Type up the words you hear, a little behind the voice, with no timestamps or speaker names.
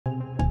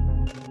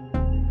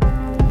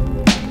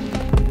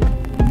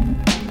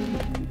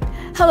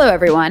Hello,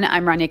 everyone.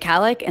 I'm Rania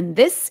Khalek, and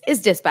this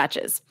is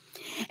Dispatches.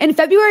 In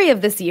February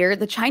of this year,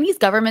 the Chinese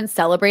government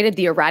celebrated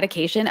the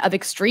eradication of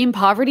extreme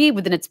poverty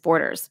within its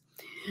borders.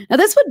 Now,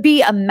 this would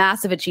be a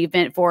massive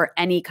achievement for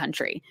any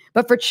country,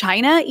 but for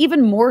China,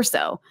 even more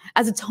so,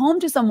 as it's home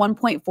to some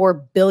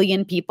 1.4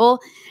 billion people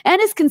and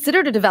is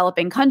considered a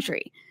developing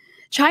country.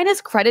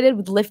 China's credited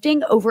with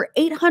lifting over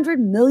 800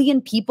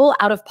 million people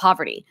out of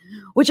poverty,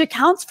 which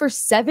accounts for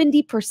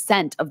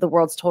 70% of the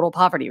world's total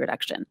poverty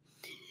reduction.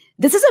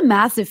 This is a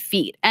massive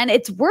feat, and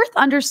it's worth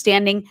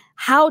understanding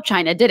how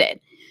China did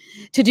it.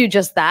 To do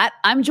just that,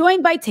 I'm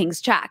joined by Tings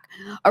Chak,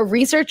 a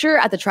researcher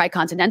at the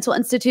Tricontinental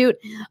Institute,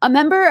 a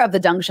member of the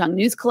Dongsheng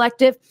News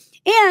Collective,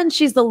 and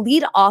she's the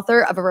lead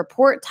author of a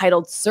report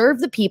titled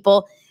Serve the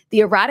People, the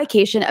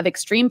Eradication of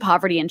Extreme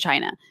Poverty in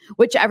China,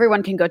 which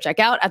everyone can go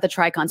check out at the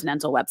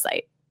Tricontinental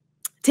website.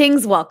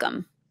 Tings,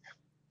 welcome.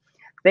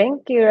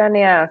 Thank you,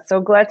 Rania. So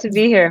glad to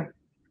be here.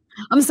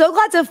 I'm so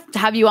glad to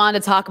have you on to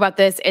talk about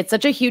this. It's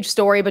such a huge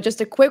story, but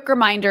just a quick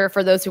reminder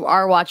for those who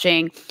are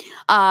watching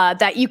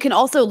that you can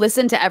also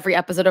listen to every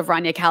episode of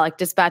Rania Khalek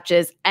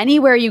Dispatches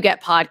anywhere you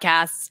get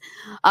podcasts.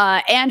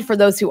 And for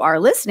those who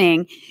are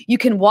listening, you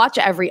can watch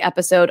every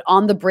episode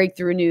on the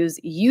Breakthrough News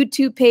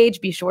YouTube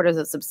page. Be sure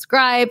to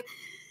subscribe.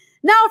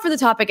 Now for the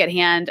topic at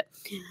hand.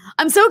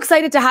 I'm so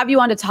excited to have you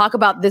on to talk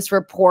about this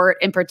report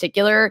in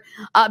particular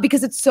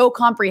because it's so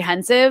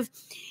comprehensive.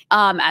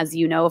 As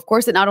you know, of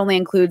course, it not only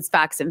includes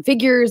facts and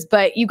figures,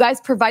 but you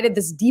guys provided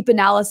this deep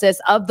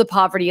analysis of the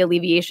poverty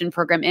alleviation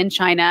program in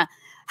China,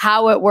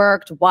 how it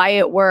worked, why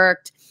it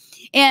worked,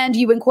 and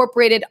you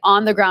incorporated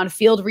on-the-ground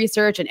field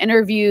research and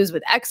interviews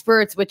with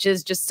experts, which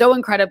is just so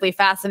incredibly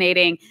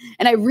fascinating.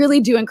 And I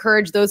really do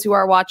encourage those who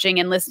are watching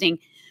and listening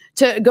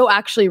to go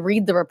actually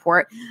read the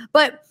report.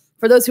 But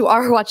for those who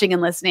are watching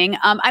and listening,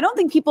 I don't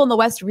think people in the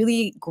West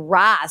really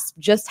grasp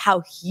just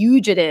how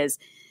huge it is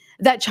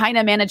that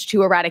China managed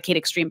to eradicate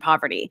extreme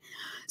poverty.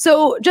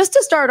 So just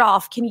to start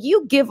off, can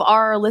you give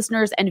our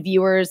listeners and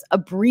viewers a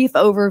brief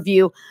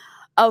overview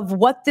of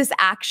what this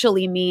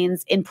actually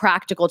means in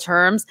practical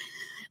terms?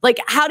 Like,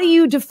 how do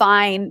you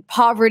define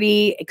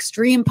poverty,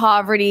 extreme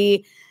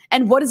poverty,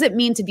 and what does it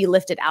mean to be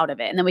lifted out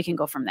of it? And then we can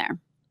go from there.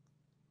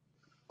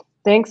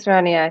 Thanks,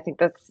 Rania. I think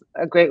that's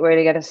a great way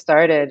to get us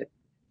started.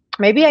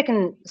 Maybe I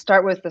can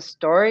start with the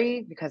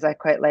story because I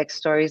quite like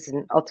stories,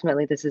 and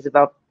ultimately this is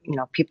about,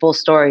 people's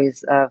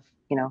stories of,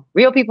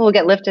 real people who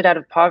get lifted out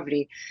of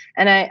poverty.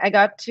 And I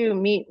got to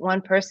meet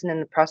one person in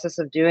the process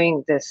of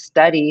doing this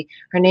study.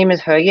 Her name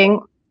is He Ying,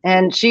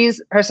 and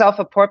she's herself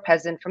a poor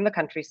peasant from the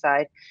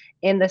countryside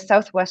in the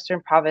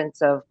southwestern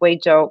province of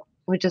Guizhou,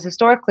 which is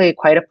historically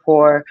quite a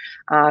poor,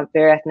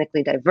 very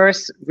ethnically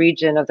diverse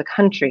region of the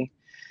country.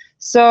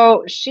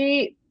 So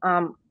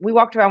we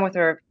walked around with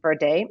her for a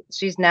day.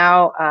 She's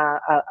now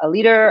a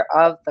leader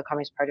of the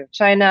Communist Party of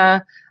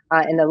China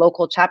in the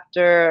local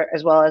chapter,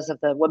 as well as of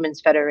the Women's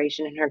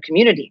Federation in her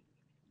community.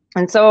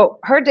 And so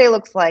her day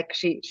looks like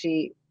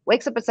she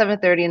wakes up at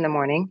 7:30 in the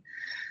morning.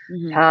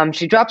 Mm-hmm.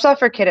 She drops off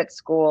her kid at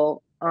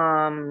school,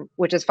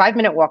 which is a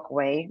 5-minute walk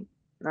away.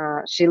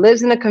 She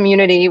lives in a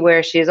community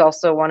where she is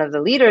also one of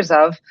the leaders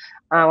of,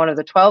 one of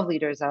the 12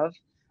 leaders of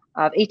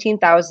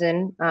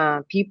 18,000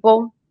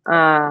 people.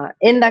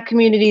 In that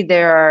community,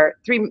 there are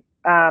 3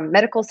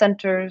 medical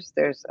centers.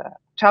 There's a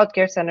child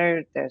care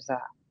center. There's a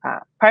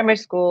primary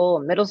school,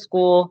 a middle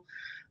school,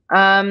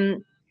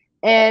 and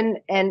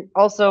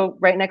also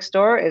right next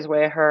door is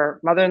where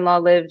her mother-in-law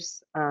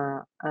lives,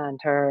 and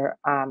her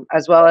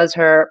as well as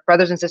her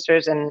brothers and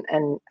sisters and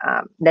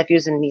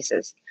nephews and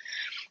nieces.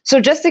 So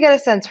just to get a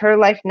sense, her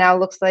life now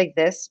looks like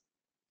this.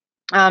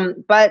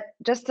 But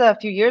just a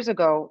few years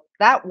ago,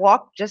 that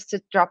walk just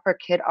to drop her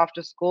kid off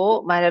to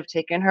school might have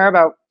taken her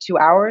about 2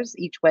 hours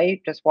each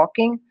way, just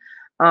walking.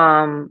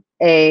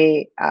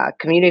 A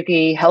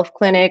community health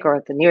clinic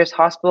or the nearest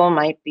hospital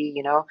might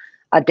be,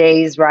 a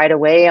day's ride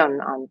away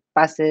on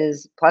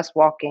buses plus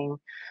walking.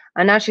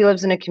 And now she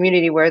lives in a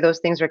community where those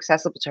things are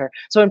accessible to her.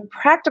 So in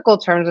practical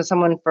terms, as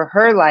someone for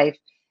her life,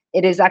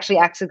 it is actually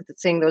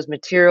accessing those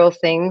material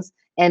things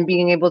and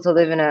being able to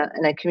live in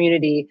a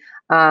community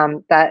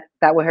that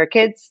where her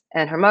kids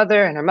and her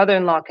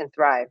mother-in-law can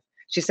thrive.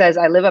 She says,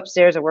 I live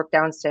upstairs, I work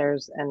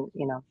downstairs, and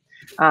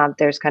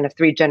there's kind of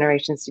 3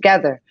 generations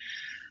together.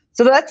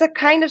 So that's a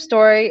kind of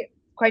story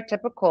quite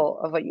typical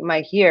of what you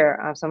might hear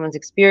of someone's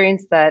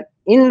experience that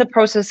in the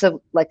process of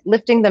like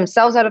lifting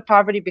themselves out of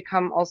poverty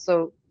become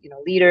also,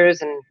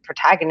 leaders and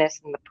protagonists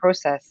in the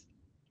process.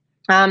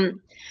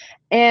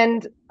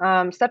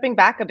 Stepping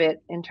back a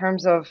bit in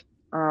terms of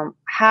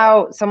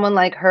how someone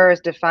like her is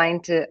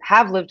defined to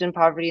have lived in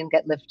poverty and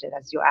get lifted,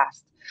 as you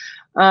asked.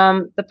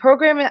 The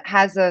program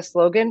has a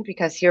slogan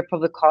because here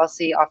public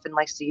policy often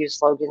likes to use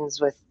slogans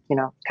with,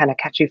 kind of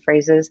catchy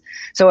phrases.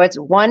 So it's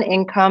 1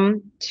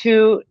 income,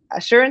 2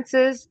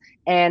 assurances,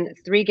 and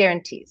 3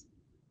 guarantees.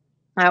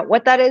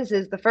 What that is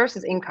the first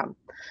is income.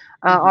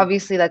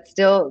 Obviously, that's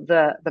still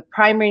the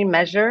primary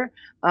measure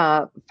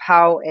of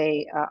how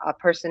a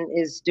person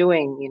is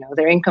doing,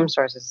 their income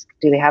sources.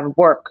 Do they have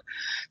work?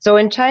 So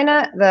in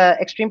China, the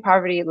extreme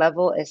poverty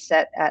level is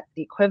set at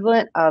the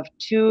equivalent of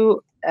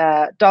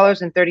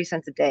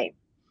 $2.30 a day.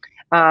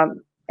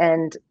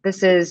 And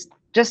this is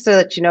just so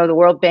that you know, the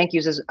World Bank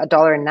uses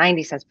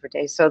 $1.90 per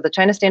day. So the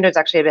China standard is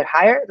actually a bit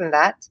higher than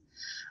that.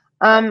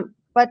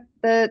 But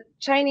the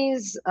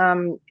Chinese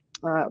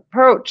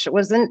approach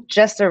wasn't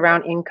just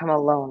around income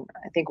alone.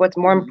 I think what's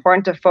more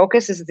important to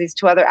focus is these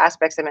two other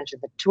aspects I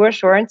mentioned: the two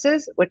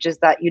assurances, which is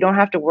that you don't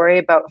have to worry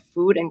about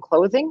food and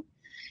clothing,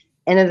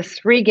 and then the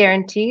three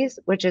guarantees,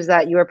 which is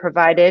that you are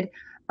provided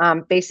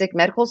basic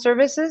medical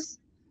services,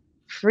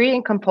 free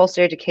and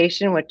compulsory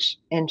education, which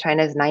in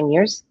China is 9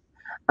 years,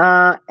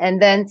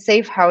 and then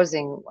safe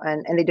housing.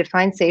 And they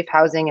define safe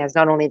housing as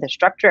not only the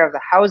structure of the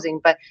housing,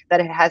 but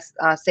that it has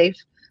safe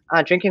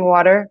drinking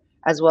water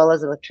as well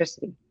as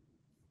electricity.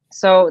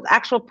 So the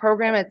actual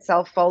program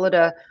itself followed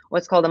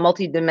what's called a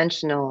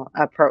multidimensional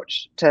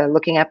approach to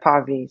looking at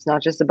poverty. It's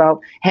not just about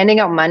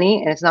handing out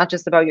money, and it's not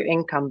just about your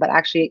income, but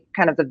actually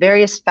kind of the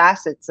various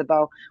facets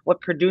about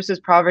what produces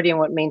poverty and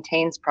what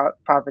maintains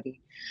poverty.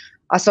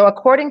 So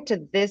according to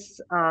this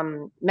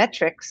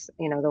metrics,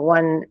 the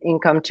one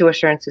income, two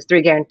assurances,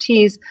 three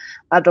guarantees,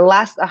 the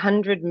last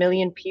 100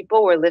 million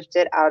people were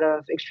lifted out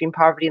of extreme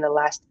poverty in the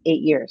last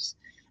 8 years.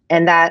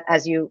 And that,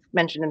 as you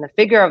mentioned in the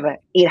figure of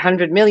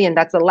 800 million,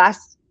 that's the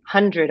last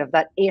 100 of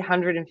that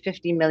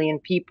 850 million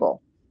people.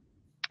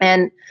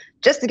 And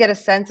just to get a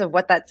sense of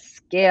what that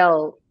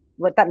scale,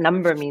 what that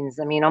number means,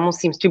 I mean, almost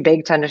seems too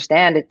big to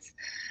understand. It's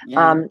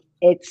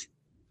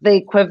the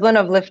equivalent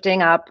of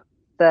lifting up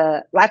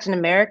the Latin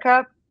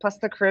America plus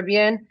the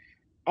Caribbean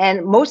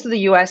and most of the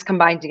US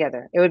combined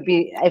together. It would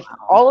be if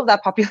all of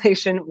that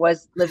population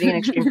was living in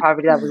extreme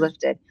poverty that was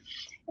lifted.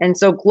 And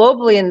so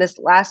globally in this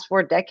last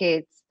 4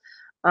 decades,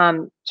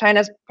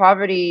 China's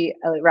poverty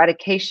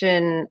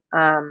eradication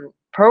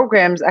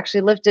programs actually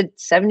lifted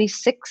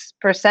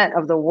 76%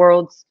 of the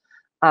world's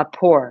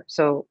poor.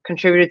 So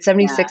contributed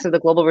 76 of the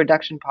global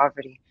reduction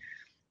poverty.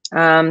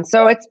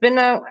 So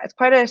it's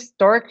quite a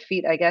historic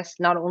feat, I guess,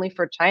 not only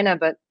for China,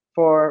 but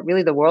for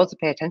really the world to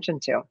pay attention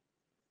to.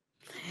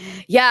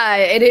 Yeah,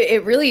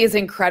 it really is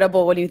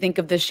incredible when you think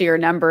of the sheer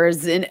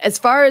numbers. And as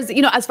far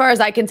as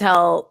I can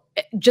tell,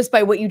 just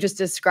by what you just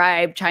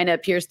described, China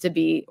appears to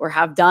be or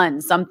have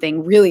done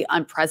something really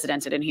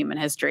unprecedented in human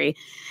history.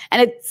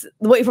 And it's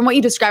from what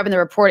you describe in the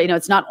report,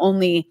 it's not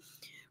only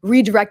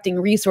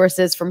redirecting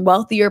resources from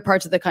wealthier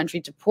parts of the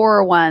country to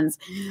poorer ones,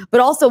 but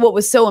also what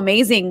was so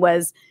amazing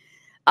was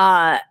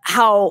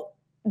how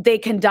they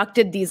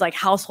conducted these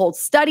household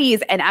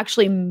studies and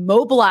actually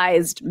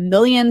mobilized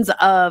millions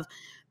of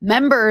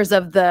members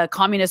of the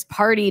Communist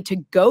Party to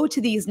go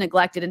to these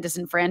neglected and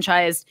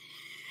disenfranchised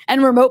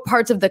and remote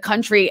parts of the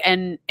country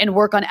and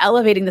work on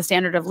elevating the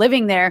standard of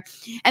living there.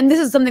 And this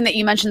is something that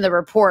you mentioned in the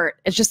report.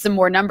 It's just some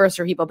more numbers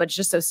for people, but it's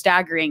just so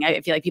staggering. I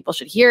feel like people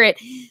should hear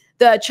it.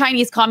 The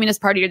Chinese Communist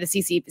Party, or the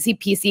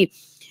CPC,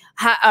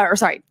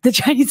 the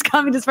Chinese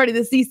Communist Party,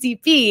 the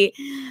CCP,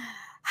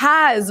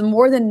 has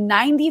more than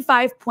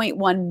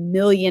 95.1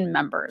 million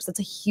members. That's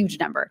a huge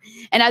number.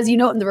 And as you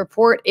note in the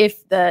report,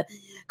 if the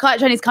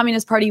Chinese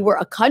Communist Party were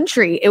a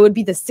country, it would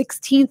be the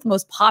 16th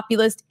most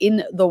populous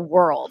in the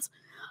world.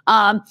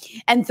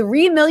 And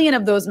 3 million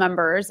of those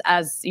members,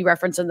 as you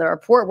referenced in the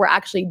report, were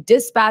actually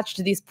dispatched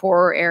to these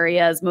poorer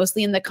areas,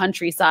 mostly in the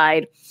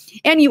countryside.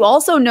 And you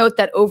also note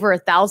that over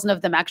 1,000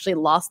 of them actually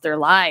lost their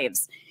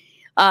lives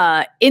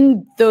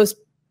in those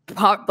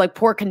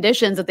poor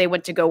conditions that they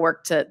went to go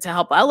work to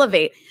help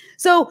elevate.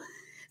 So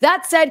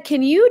that said,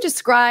 can you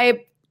describe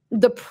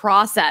the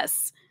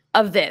process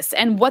of this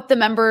and what the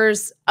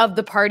members of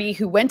the party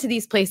who went to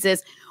these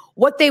places,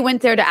 what they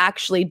went there to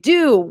actually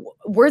do?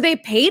 Were they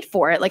paid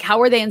for it? How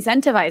were they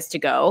incentivized to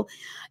go?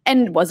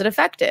 And was it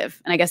effective?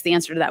 And I guess the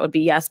answer to that would be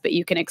yes, but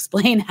you can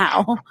explain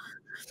how.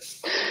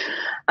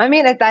 I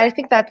mean, I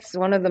think that's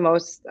one of the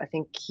most,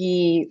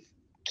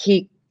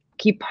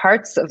 key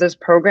parts of this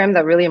program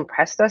that really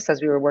impressed us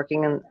as we were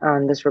working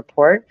on this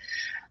report,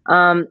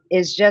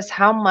 is just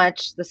how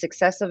much the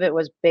success of it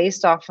was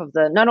based off of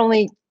not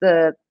only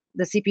the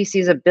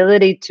CPC's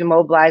ability to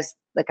mobilize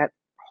a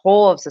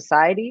whole of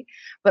society,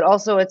 but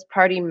also its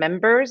party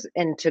members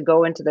and to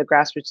go into the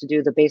grassroots to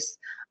do the base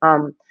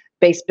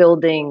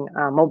building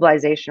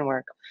mobilization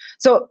work.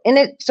 So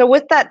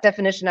with that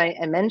definition I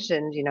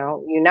mentioned, you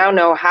now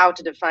know how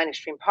to define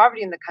extreme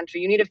poverty in the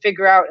country. You need to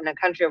figure out, in a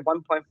country of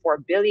 1.4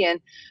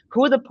 billion,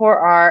 who the poor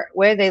are,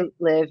 where they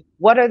live,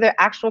 what are their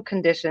actual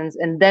conditions,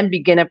 and then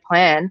begin a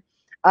plan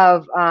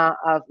of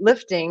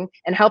lifting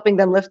and helping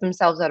them lift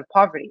themselves out of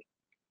poverty.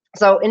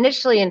 So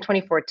initially in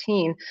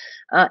 2014,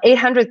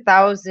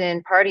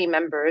 800,000 party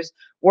members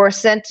were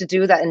sent to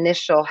do that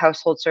initial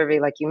household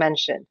survey, like you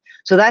mentioned.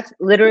 So that's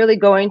literally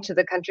going to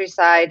the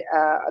countryside,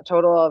 a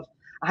total of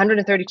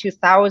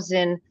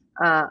 132,000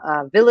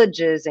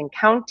 villages and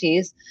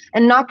counties,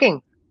 and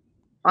knocking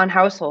on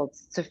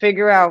households to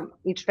figure out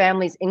each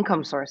family's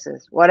income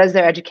sources. What is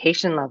their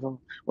education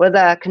level? What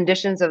are the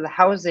conditions of the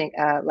housing,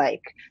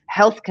 like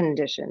health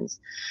conditions?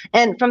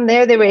 And from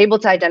there, they were able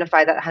to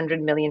identify that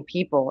 100 million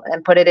people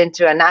and put it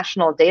into a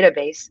national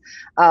database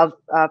of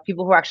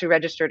people who are actually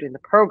registered in the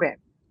program.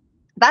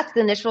 That's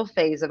the initial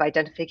phase of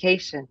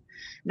identification.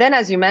 Then,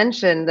 as you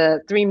mentioned,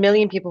 the 3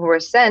 million people who were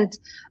sent,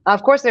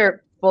 of course,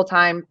 they're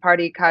full-time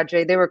party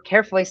cadre. They were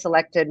carefully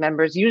selected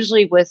members,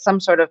 usually with some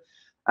sort of,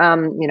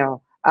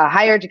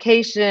 higher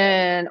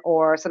education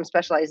or some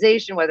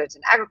specialization, whether it's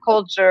in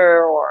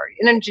agriculture or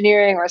in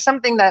engineering or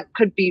something that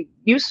could be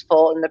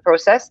useful in the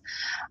process.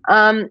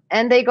 And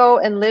they go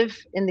and live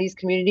in these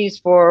communities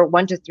for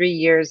 1 to 3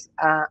 years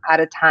at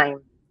a time,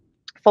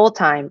 full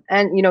time.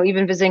 And,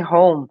 even visiting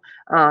home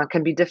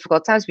can be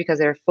difficult times because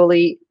they're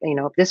fully,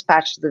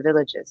 dispatched to the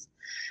villages.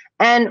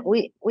 And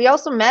we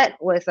also met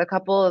with a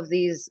couple of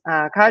these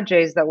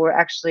cadres that were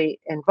actually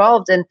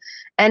involved,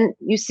 and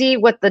you see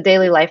what the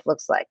daily life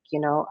looks like.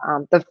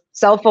 The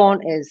cell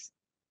phone is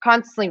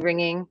constantly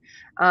ringing.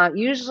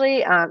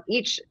 Usually,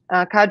 each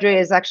cadre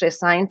is actually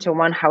assigned to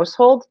one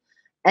household,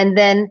 and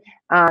then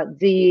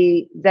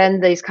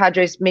these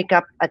cadres make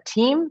up a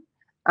team.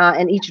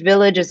 And each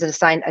village is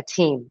assigned a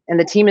team, and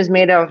the team is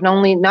made of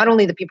not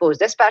only the people who's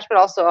dispatched, but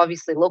also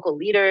obviously local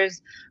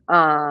leaders,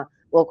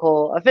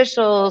 local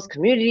officials,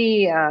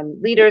 community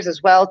leaders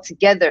as well.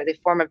 Together, they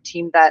form a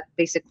team that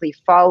basically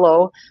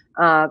follow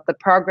the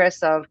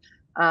progress of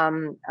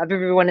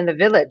everyone in the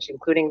village,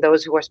 including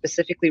those who are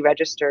specifically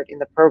registered in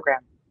the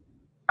program.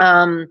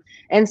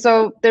 And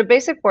so their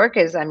basic work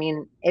is,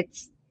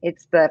 it's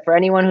for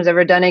anyone who's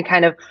ever done any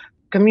kind of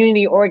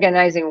community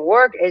organizing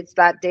work, it's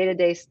that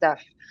day-to-day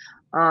stuff.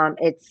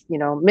 It's,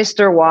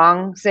 Mr.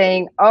 Wong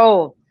saying,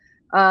 "Oh,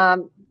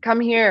 come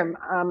here.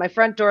 My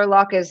front door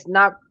lock is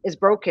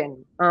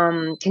broken.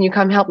 Can you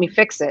come help me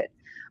fix it?"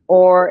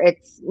 Or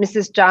it's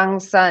Mrs.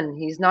 Zhang's son.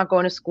 He's not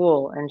going to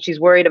school and she's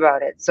worried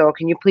about it. So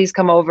can you please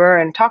come over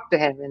and talk to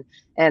him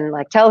and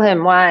like tell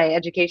him why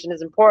education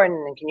is important,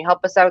 and can you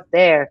help us out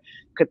there?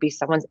 Could be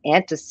someone's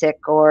aunt is sick,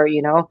 or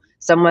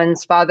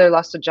someone's father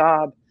lost a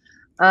job,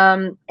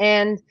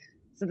 and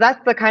so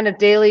that's the kind of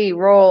daily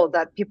role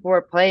that people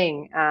were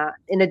playing,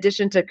 in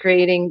addition to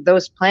creating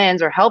those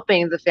plans or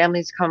helping the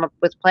families come up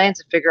with plans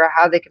to figure out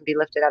how they can be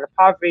lifted out of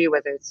poverty,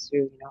 whether it's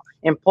through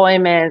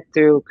employment,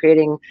 through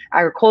creating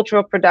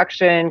agricultural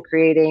production,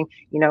 creating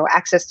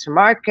access to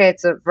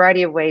markets, a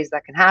variety of ways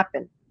that can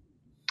happen.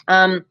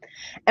 And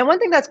one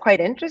thing that's quite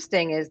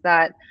interesting is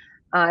that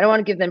I don't want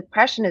to give the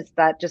impression is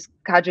that just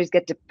cadres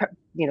get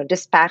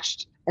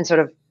dispatched and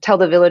sort of tell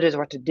the villagers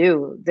what to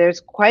do.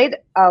 There's quite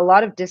a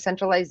lot of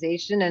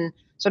decentralization and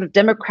sort of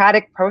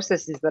democratic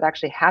processes that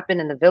actually happen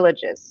in the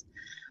villages.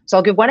 So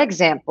I'll give one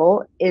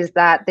example, is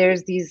that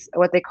there's these,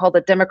 what they call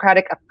the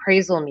democratic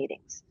appraisal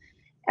meetings,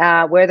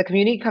 where the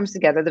community comes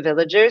together, the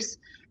villagers,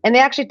 and they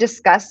actually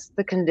discuss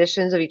the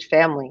conditions of each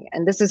family.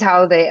 And this is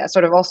how they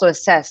sort of also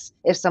assess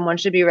if someone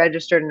should be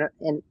registered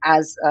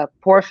as a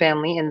poor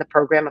family in the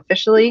program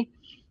officially,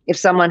 if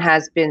someone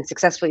has been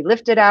successfully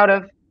lifted out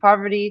of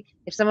poverty,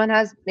 if someone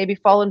has maybe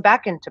fallen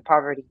back into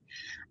poverty.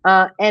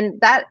 And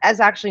that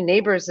as actually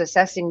neighbors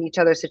assessing each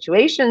other's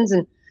situations.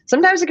 And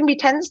sometimes it can be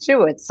tense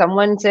too. It's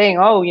someone saying,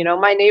 "Oh,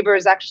 my neighbor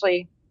is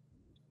actually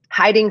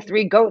hiding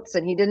 3 goats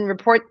and he didn't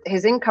report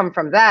his income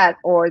from that,"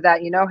 or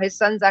that, his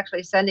son's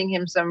actually sending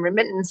him some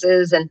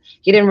remittances and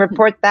he didn't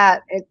report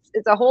that.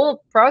 It's a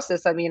whole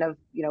process, of,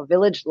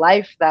 village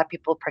life that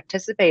people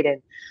participate in.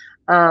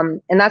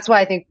 And that's why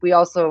I think we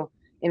also,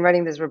 in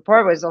writing this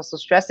report, was also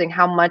stressing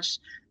how much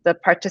the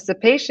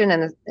participation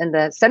and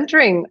the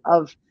centering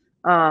of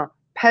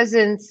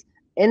peasants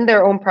in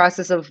their own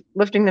process of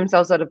lifting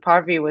themselves out of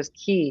poverty was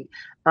key.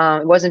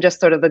 It wasn't just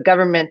sort of the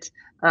government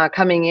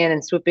coming in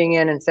and swooping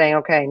in and saying,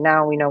 "Okay,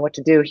 now we know what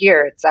to do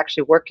here." It's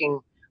actually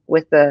working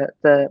with the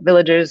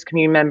villagers,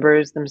 community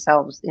members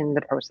themselves in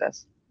the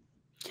process.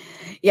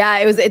 Yeah,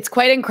 it's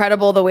quite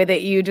incredible the way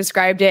that you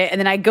described it. And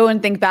then I go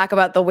and think back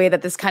about the way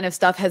that this kind of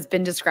stuff has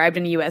been described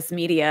in US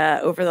media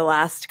over the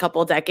last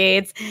couple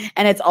decades.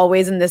 And it's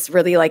always in this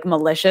really like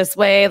malicious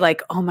way,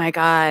 like, "Oh my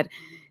God,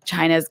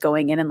 China's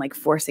going in and like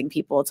forcing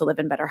people to live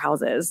in better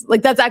houses."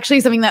 Like that's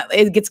actually something that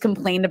it gets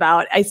complained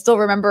about. I still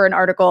remember an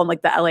article in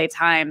like the LA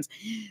Times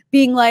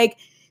being like,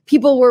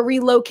 people were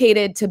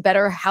relocated to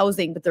better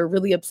housing, but they're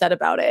really upset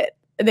about it.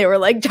 And they were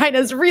like,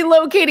 "China's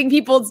relocating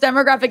people, it's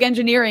demographic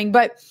engineering."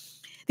 But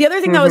the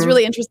other thing that was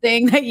really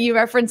interesting that you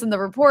referenced in the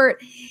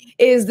report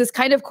is this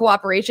kind of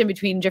cooperation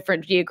between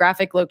different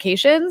geographic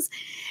locations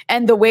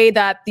and the way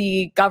that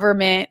the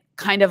government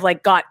kind of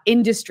like got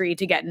industry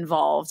to get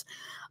involved.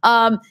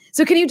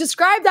 So can you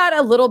describe that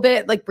a little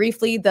bit, like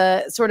briefly,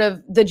 the sort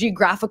of the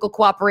geographical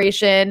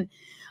cooperation,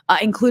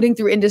 including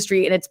through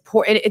industry, and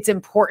its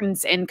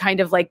importance in kind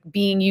of like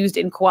being used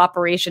in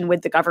cooperation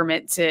with the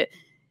government to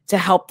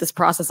help this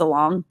process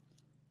along?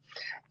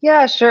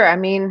 Yeah, sure.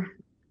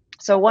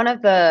 So one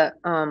of the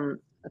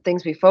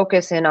things we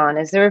focus in on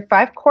is there are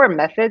 5 core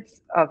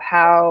methods of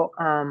how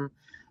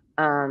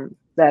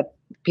the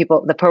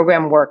the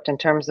program worked in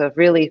terms of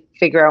really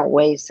figure out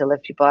ways to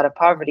lift people out of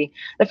poverty.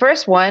 The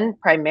first one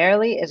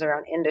primarily is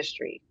around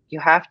industry. You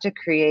have to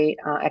create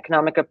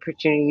economic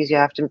opportunities. You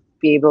have to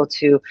be able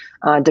to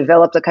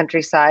develop the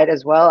countryside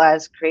as well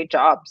as create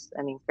jobs.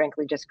 I mean,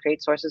 frankly, just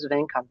create sources of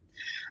income.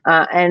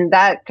 And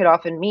that could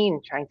often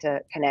mean trying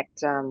to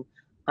connect,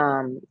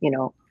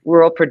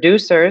 rural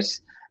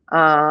producers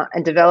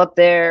and develop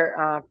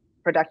their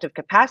productive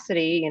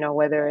capacity,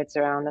 whether it's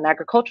around an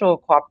agricultural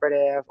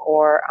cooperative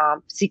or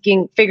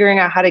figuring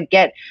out how to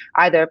get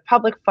either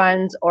public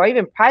funds or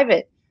even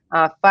private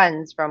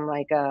funds from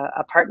like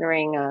a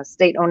partnering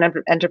state-owned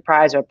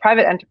enterprise or a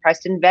private enterprise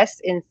to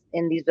invest in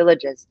these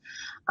villages.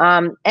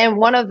 And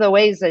one of the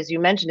ways, as you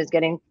mentioned, is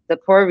getting the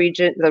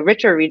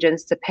richer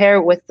regions to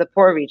pair with the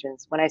poor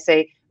regions. When I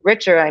say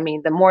richer, I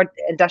mean the more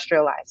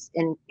industrialized.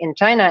 In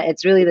China,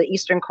 it's really the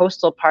eastern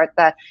coastal part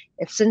that,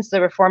 since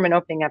the reform and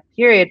opening up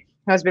period,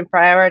 has been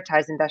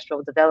prioritized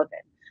industrial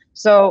development.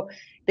 So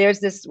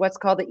there's this what's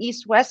called the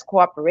East-West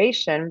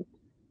cooperation,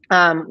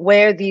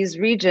 where these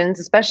regions,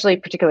 especially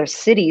particular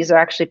cities, are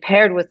actually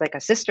paired with like a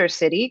sister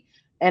city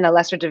in a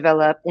lesser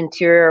developed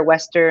interior,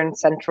 western,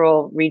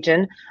 central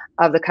region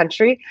of the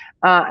country,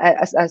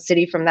 a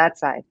city from that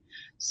side.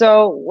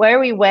 So where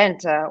we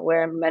went,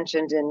 where I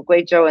mentioned in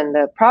Guizhou in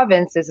the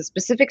province, is a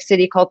specific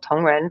city called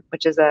Tongren,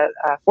 which is a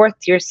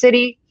fourth-tier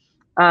city,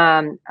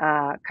 kind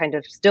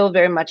of still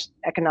very much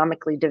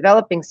economically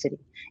developing city.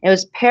 It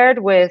was paired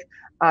with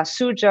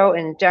Suzhou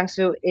in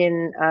Jiangsu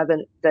in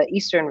the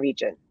eastern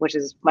region, which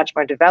is much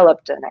more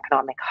developed, an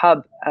economic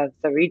hub of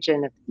the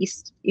region of the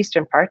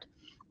eastern part.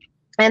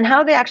 And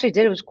how they actually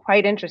did it was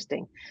quite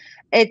interesting.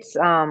 It's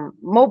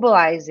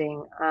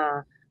mobilizing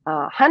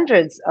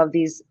hundreds of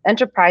these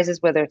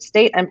enterprises, whether it's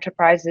state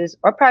enterprises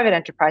or private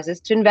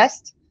enterprises, to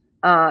invest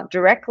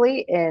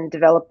directly in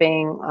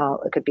developing,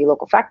 it could be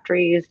local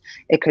factories,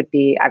 it could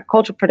be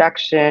agricultural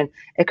production,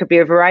 it could be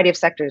a variety of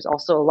sectors,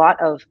 also a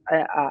lot of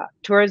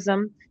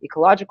tourism,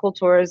 ecological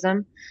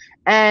tourism,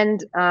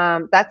 and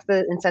that's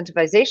the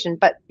incentivization.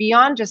 But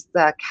beyond just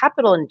the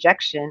capital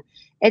injection,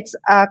 it's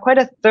quite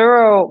a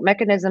thorough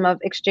mechanism of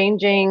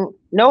exchanging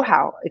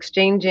know-how,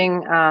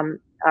 exchanging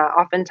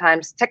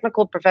oftentimes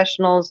technical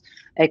professionals,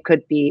 it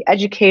could be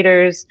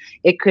educators,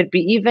 it could be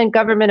even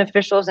government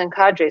officials and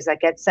cadres that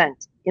get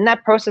sent. In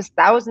that process,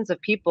 thousands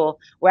of people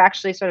were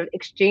actually sort of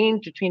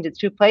exchanged between the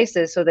two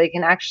places so they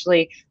can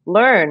actually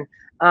learn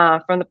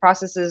from the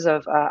processes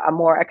of a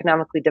more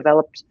economically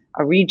developed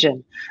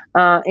region,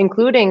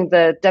 including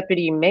the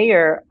deputy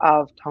mayor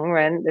of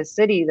Tongren, the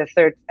city,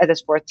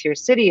 this fourth-tier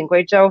city in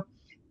Guizhou,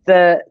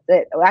 that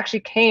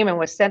actually came and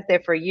was sent there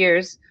for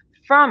years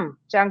from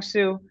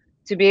Jiangsu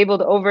to be able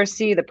to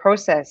oversee the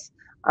process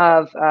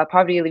of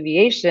poverty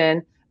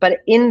alleviation, but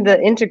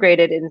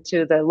integrated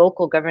into the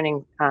local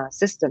governing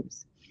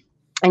systems.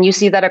 And you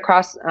see that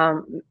across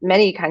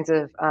many kinds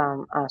of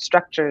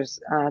structures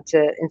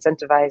to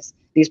incentivize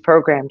these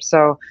programs.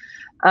 So,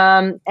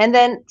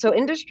 so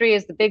industry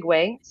is the big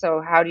way.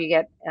 So how do you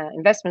get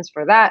investments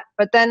for that?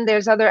 But then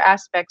there's other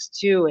aspects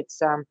too.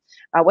 It's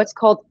what's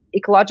called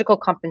ecological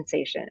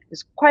compensation.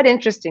 It's quite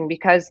interesting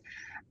because,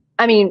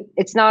 I mean,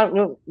 it's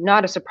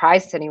not a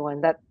surprise to anyone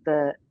that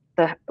the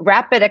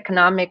rapid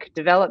economic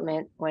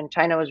development when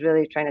China was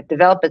really trying to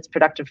develop its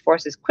productive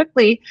forces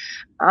quickly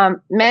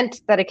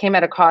meant that it came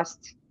at a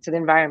cost to the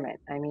environment.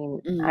 I mean,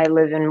 I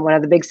live in one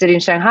of the big cities in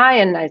Shanghai,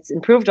 and it's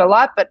improved a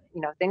lot, but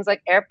things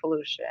like air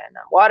pollution,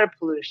 water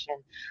pollution,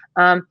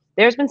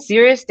 there's been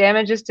serious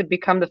damages to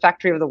become the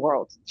factory of the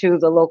world to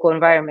the local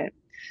environment.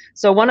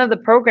 So one of the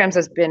programs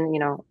has been,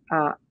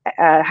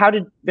 how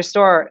to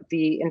restore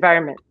the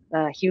environment.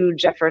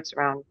 Huge efforts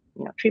around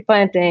tree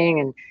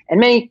planting and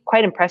many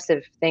quite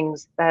impressive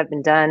things that have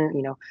been done,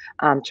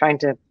 trying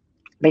to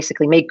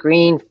basically make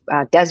green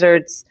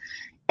deserts.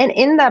 And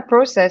in that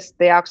process,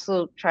 they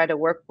also try to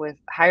work with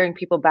hiring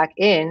people back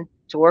in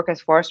to work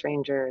as forest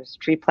rangers,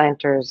 tree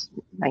planters,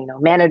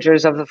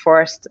 managers of the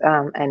forest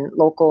and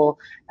local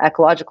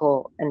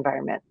ecological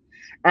environment.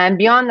 And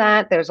beyond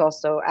that, there's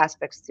also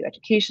aspects to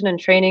education and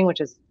training, which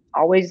has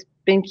always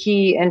been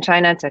key in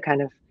China to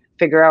kind of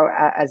figure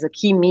out as a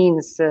key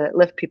means to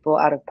lift people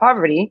out of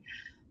poverty.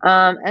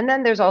 And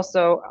then there's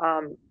also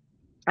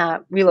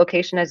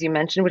relocation, as you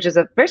mentioned, which is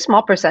a very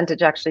small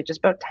percentage, actually, just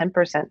about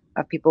 10%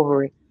 of people who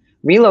were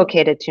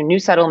relocated to new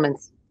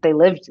settlements. They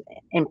lived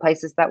in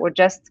places that were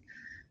just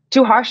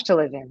too harsh to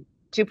live in,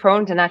 too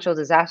prone to natural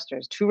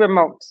disasters, too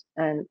remote.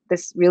 And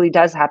this really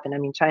does happen. I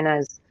mean, China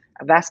is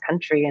a vast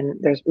country, and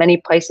there's many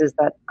places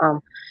that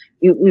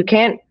you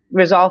can't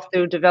resolve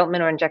through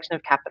development or injection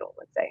of capital,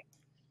 let's say.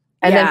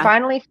 And then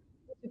finally,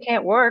 who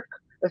can't work,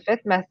 the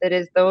fifth method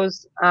is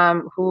those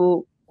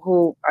who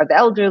are the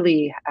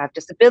elderly, have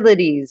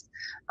disabilities.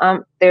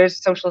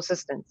 There's social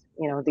assistance.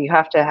 You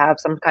have to have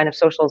some kind of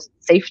social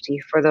safety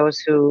for those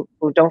who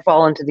don't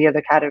fall into the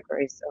other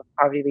categories of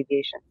poverty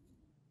alleviation.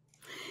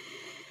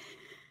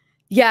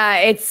 Yeah,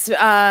 it's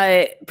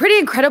pretty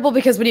incredible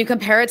because when you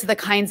compare it to the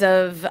kinds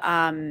of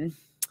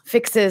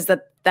fixes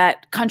that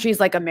that countries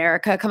like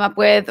America come up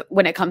with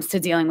when it comes to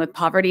dealing with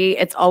poverty.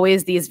 It's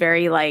always these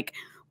very like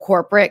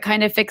corporate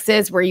kind of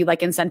fixes where you like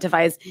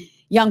incentivize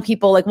young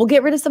people, like, we'll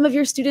get rid of some of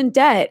your student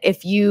debt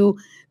if you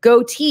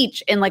go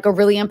teach in like a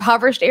really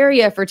impoverished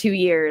area for 2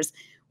 years,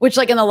 which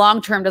like in the long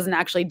term doesn't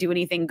actually do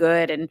anything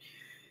good and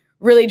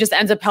really just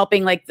ends up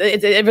helping, like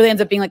it really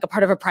ends up being like a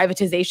part of a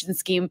privatization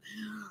scheme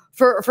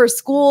for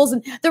schools.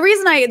 And the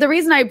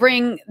reason I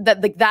bring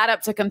that like that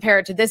up to compare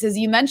it to this is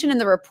you mentioned in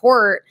the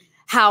report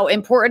how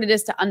important it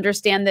is to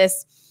understand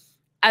this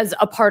as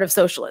a part of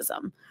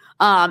socialism.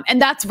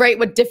 And that's right,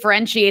 what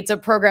differentiates a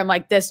program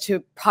like this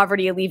to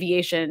poverty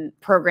alleviation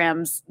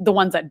programs, the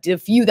ones that the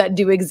few that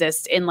do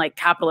exist in like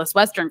capitalist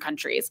Western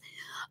countries,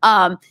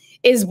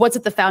 is what's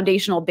at the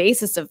foundational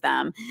basis of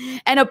them.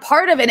 And a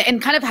part of it,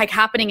 and kind of like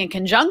happening in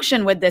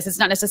conjunction with this, it's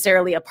not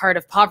necessarily a part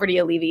of poverty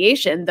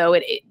alleviation, though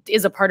it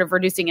is a part of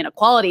reducing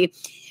inequality,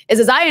 is,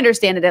 as I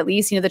understand it at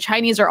least, you know, the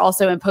Chinese are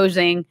also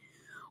imposing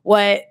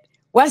what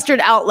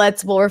Western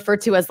outlets will refer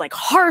to as like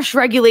harsh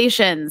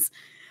regulations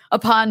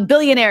upon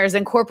billionaires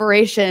and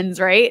corporations,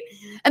 right?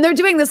 And they're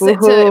doing this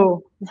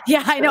to,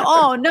 yeah, I know.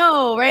 Oh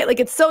no, right? Like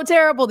it's so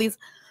terrible. These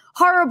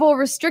horrible,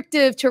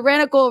 restrictive,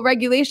 tyrannical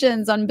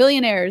regulations on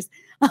billionaires.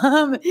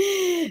 But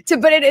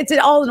it's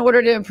all in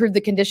order to improve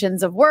the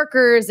conditions of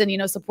workers and, you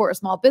know, support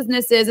small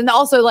businesses. And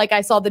also, like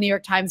I saw the New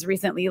York Times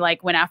recently,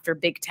 like went after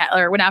big tech,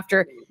 or went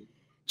after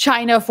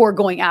China for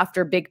going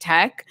after big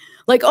tech.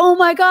 Like, oh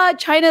my God,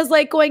 China's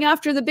like going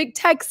after the big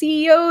tech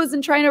CEOs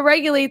and trying to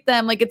regulate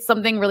them. Like it's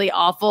something really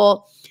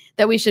awful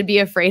that we should be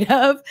afraid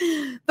of.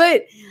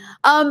 But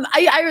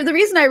the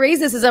reason I raise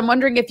this is I'm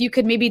wondering if you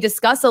could maybe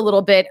discuss a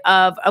little bit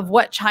of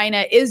what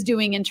China is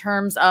doing in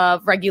terms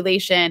of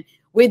regulation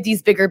with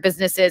these bigger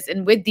businesses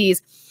and with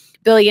these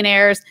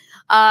billionaires.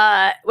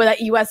 Where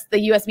the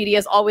U.S. media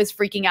is always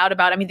freaking out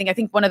about. I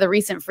think one of the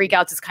recent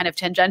freakouts is kind of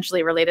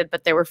tangentially related,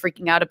 but they were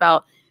freaking out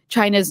about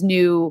China's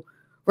new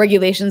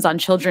regulations on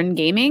children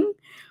gaming,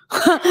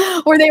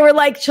 where they were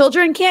like,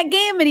 children can't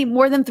game any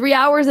more than 3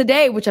 hours a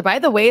day, which, by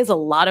the way, is a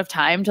lot of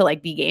time to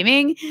like be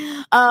gaming.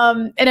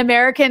 And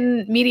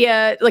American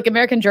media, like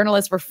American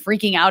journalists, were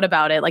freaking out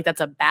about it, like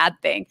that's a bad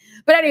thing.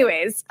 But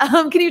anyways,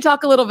 can you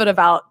talk a little bit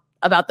about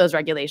those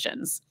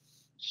regulations?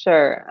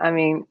 Sure. I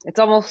mean, it's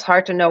almost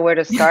hard to know where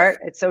to start.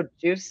 It's so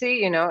juicy,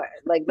 you know,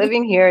 like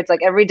living here, it's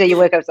like every day you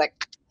wake up, it's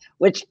like,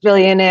 which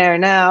billionaire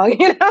now,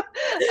 you know?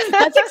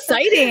 That's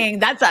exciting.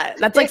 That's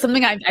like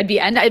something I'd be,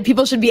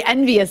 people should be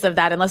envious of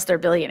that unless they're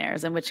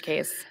billionaires, in which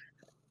case,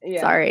 yeah,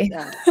 sorry.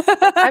 Yeah.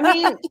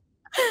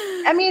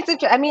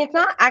 It's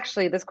not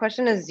actually, this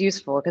question is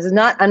useful because it's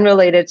not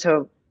unrelated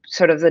to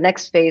sort of the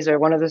next phase or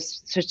one of the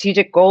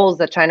strategic goals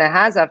that China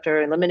has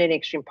after eliminating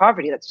extreme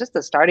poverty. That's just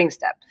the starting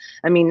step.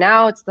 I mean,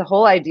 now it's the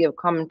whole idea of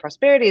common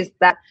prosperity is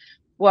that,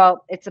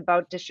 well, it's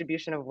about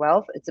distribution of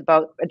wealth. It's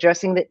about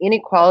addressing the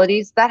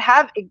inequalities that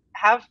have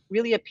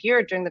really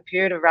appeared during the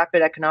period of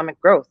rapid economic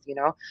growth, you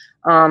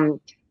know,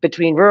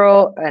 between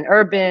rural and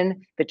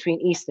urban, between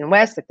East and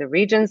West, like the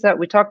regions that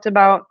we talked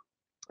about,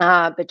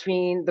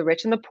 between the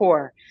rich and the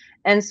poor.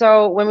 And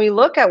so when we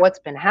look at what's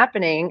been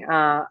happening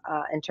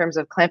in terms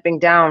of clamping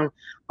down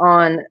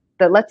on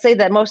let's say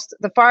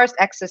the farthest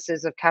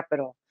excesses of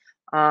capital.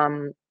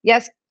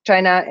 Yes,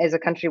 China is a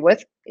country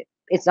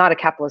it's not a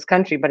capitalist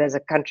country, but as a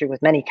country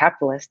with many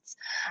capitalists.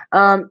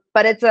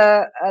 But it's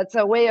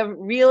a way of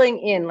reeling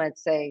in,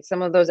 let's say,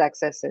 some of those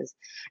excesses.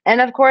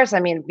 And of course, I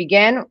mean, it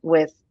began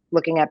with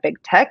looking at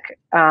big tech,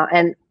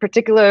 and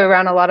particularly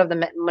around a lot of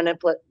the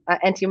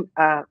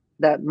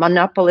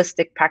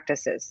monopolistic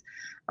practices.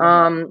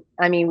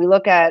 I mean, we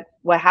look at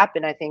what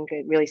happened. I think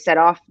it really set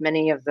off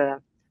many of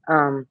the,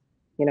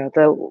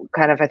 the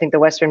kind of, I think the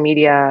Western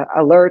media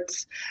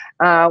alerts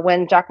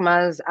when Jack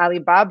Ma's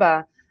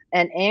Alibaba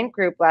and Ant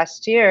Group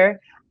last year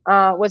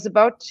was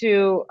about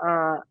to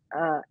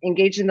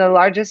engage in the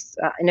largest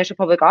initial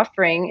public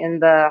offering in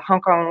the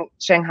Hong Kong,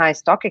 Shanghai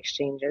stock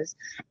exchanges.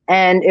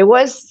 And it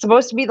was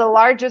supposed to be the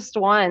largest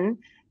one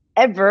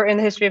ever in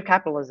the history of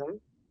capitalism.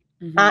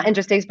 Mm-hmm. And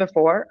just days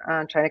before,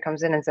 China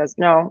comes in and says,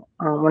 no,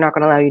 we're not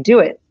going to allow you to do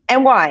it.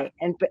 And why?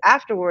 But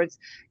afterwards,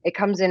 it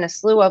comes in a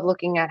slew of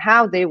looking at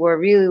how they were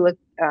really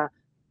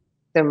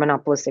their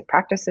monopolistic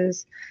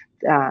practices,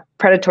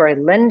 predatory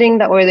lending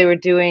that way they were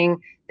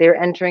doing. They were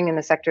entering in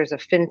the sectors of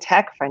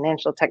fintech,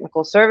 financial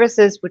technical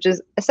services, which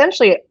is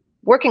essentially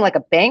working like a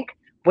bank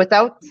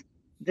without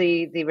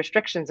the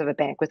restrictions of a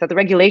bank, without the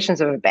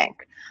regulations of a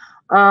bank.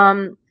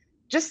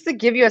 Just to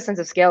give you a sense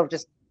of scale of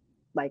just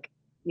like,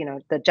 you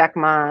know, the Jack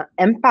Ma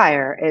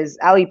empire is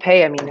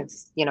Alipay. I mean,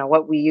 it's, you know,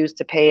 what we use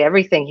to pay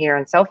everything here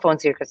on cell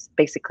phones here, because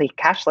basically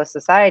cashless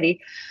society,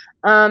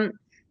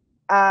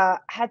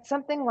 had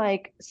something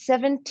like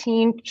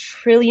 17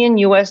 trillion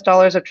US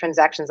dollars of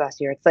transactions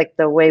last year. It's like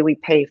the way we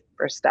pay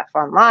for stuff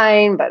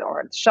online, or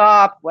at the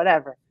shop,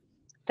 whatever.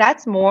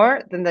 That's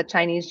more than the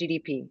Chinese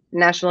GDP,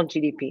 national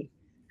GDP.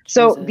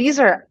 So these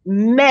are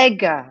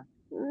mega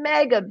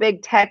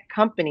big tech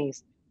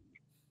companies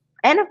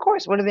And of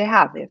course, what do they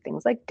have? They have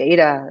things like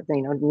data,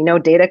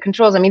 data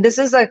controls. I mean, this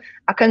is a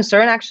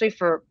concern actually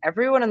for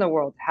everyone in the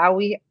world. How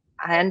we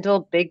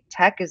handle big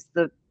tech is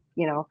the,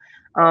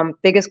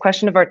 biggest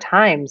question of our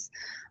times.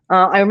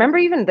 I remember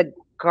even The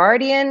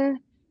Guardian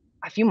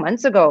a few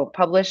months ago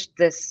published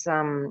this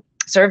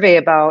survey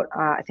about,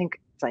 I think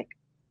it's like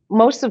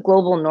most of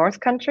global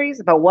north countries,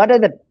 about what are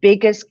the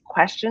biggest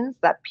questions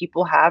that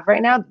people have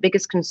right now, the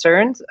biggest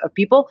concerns of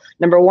people.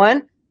 Number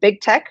one,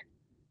 big tech.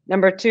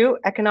 Number two,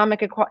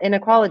 economic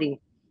inequality.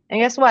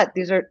 And guess what?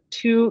 These are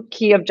two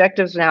key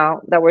objectives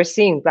now that we're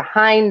seeing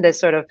behind this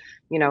sort of,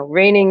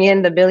 reining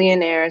in the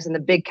billionaires and the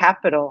big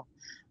capital.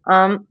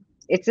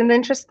 It's in the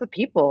interest of the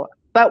people,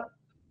 but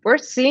we're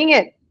seeing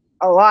it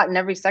a lot in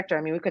every sector.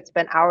 I mean, we could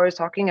spend hours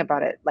talking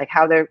about it, like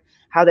how they're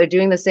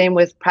doing the same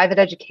with private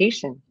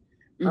education.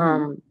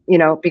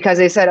 Because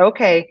they said,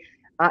 okay,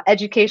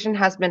 education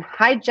has been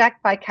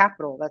hijacked by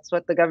capital. That's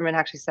what the government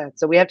actually said.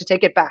 So we have to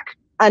take it back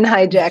and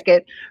hijack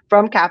it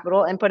from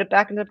capital and put it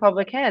back into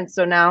public hands.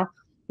 So now,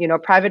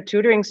 private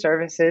tutoring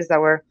services that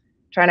were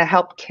trying to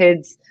help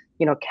kids,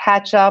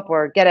 catch up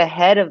or get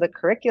ahead of the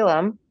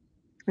curriculum.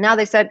 Now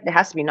they said it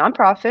has to be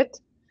nonprofit.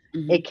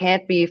 It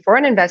can't be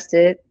foreign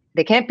invested.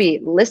 They can't be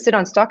listed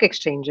on stock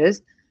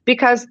exchanges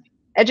because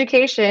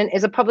education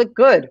is a public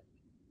good.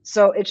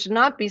 So it should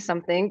not be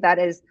something that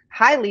is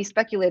highly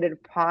speculated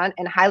upon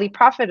and highly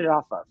profited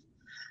off of.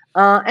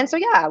 And so,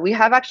 yeah, we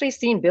have actually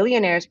seen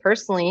billionaires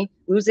personally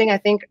losing, I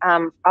think,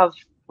 of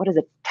what is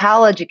it,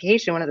 Tal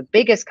Education, one of the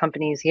biggest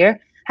companies here,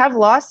 have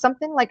lost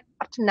something like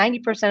up to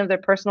 90% of their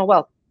personal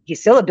wealth. He's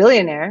still a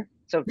billionaire,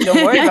 so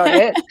don't worry about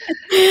it.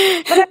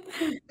 But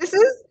this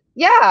is,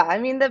 I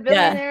mean, the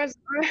billionaires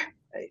are...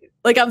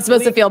 Like, I'm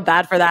supposed to feel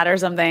bad for that or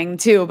something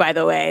too, by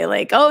the way.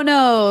 Like, oh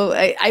no,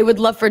 I would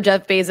love for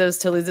Jeff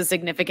Bezos to lose a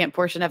significant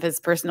portion of his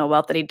personal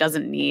wealth that he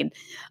doesn't need,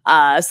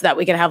 so that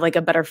we can have like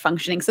a better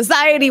functioning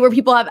society where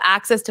people have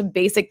access to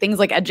basic things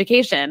like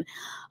education.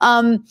 But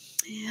on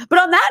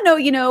that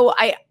note,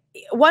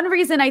 one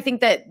reason I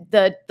think that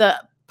the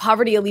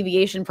poverty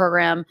alleviation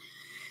program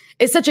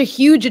is such a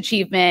huge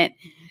achievement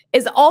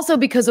is also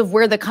because of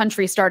where the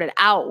country started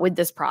out with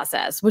this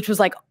process, which was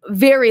like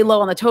very low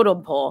on the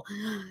totem pole.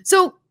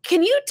 So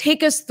can you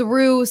take us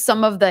through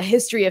some of the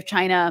history of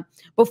China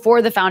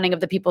before the founding of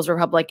the People's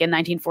Republic in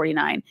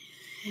 1949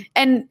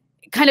 and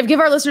kind of give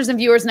our listeners and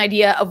viewers an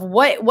idea of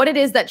what it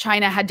is that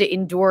China had to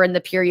endure in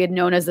the period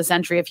known as the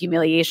Century of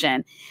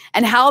Humiliation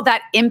and how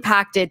that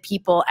impacted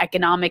people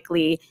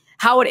economically,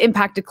 how it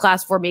impacted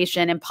class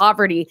formation and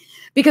poverty?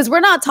 Because we're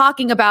not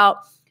talking about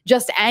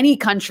just any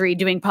country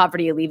doing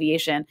poverty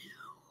alleviation.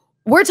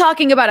 We're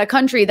talking about a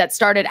country that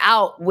started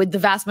out with the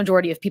vast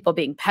majority of people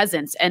being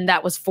peasants, and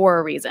that was for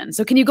a reason.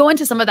 So can you go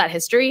into some of that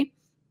history?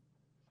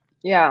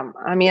 Yeah,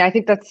 I mean, I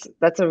think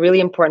that's a really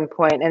important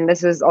point. And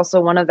this is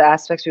also one of the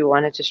aspects we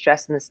wanted to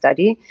stress in the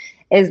study,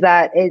 is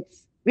that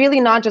it's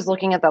really not just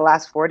looking at the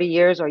last 40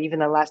 years or even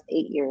the last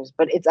 8 years,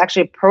 but it's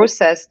actually a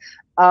process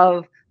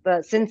of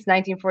since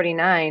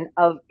 1949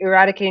 of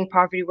eradicating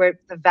poverty where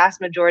the vast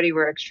majority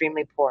were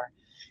extremely poor.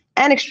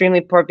 And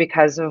extremely poor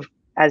because of,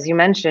 as you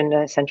mentioned,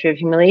 a century of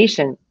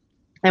humiliation.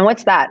 And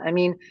what's that? I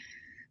mean,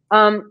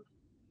 shortly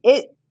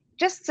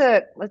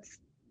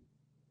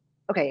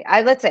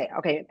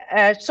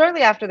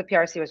after the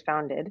PRC was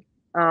founded,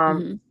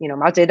 Mao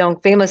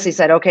Zedong famously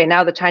said, okay,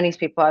 now the Chinese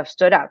people have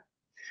stood up.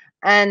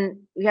 And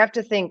we have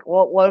to think,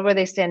 well, what were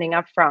they standing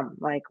up from?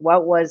 Like,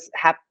 what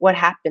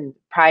happened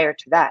prior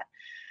to that?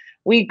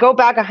 We go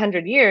back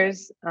 100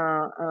 years,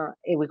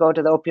 we go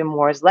to the Opium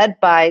Wars led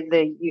by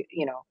the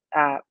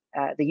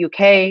UK,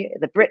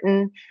 the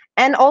Britain,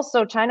 and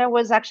also China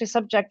was actually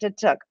subjected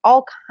to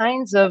all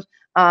kinds of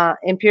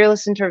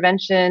imperialist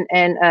intervention,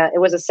 and it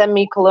was a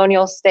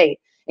semi-colonial state,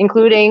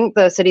 including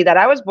the city that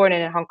I was born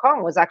in Hong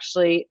Kong, was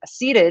actually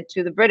ceded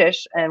to the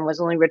British and was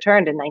only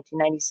returned in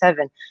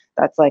 1997.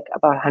 That's like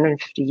about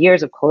 150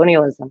 years of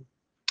colonialism.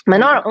 But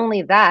not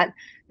only that,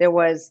 there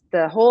was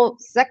the whole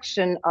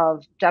section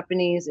of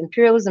Japanese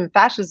imperialism,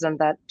 fascism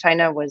that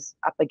China was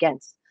up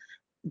against.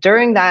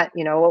 During that,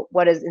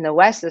 what is in the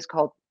West is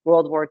called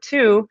World War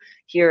II.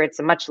 Here, it's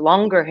a much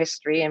longer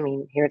history. I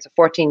mean, here it's a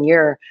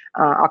 14-year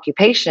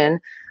occupation.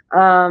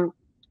 There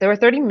were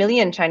 30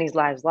 million Chinese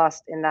lives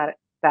lost in that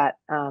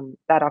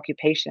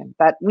occupation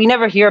that we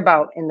never hear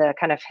about in the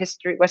kind of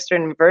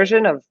Western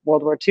version of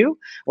World War II,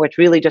 which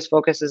really just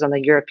focuses on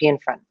the European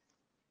front.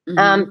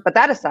 But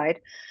that aside,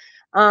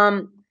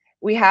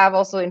 we have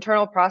also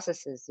internal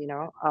processes,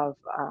 of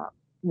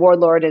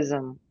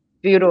warlordism,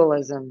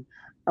 feudalism.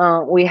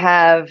 We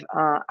have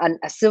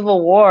a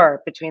civil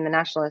war between the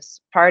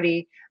Nationalist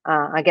Party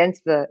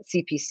against the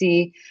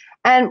CPC.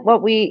 And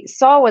what we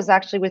saw was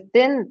actually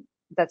within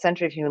that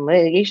century of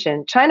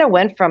humiliation, China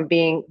went from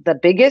being the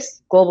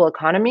biggest global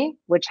economy,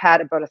 which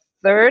had about a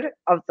third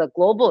of the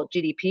global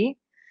GDP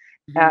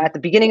at the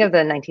beginning of the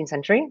 19th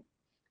century,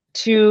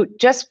 to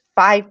just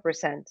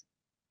 5%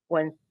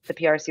 when the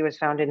PRC was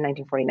founded in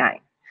 1949.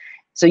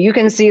 So you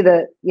can see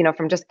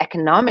from just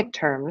economic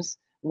terms,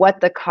 what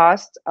the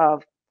cost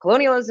of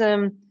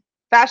colonialism,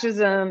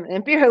 fascism,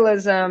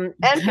 imperialism,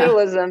 and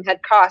feudalism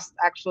had cost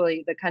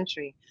actually the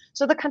country.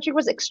 So the country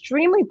was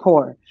extremely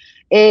poor.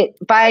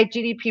 By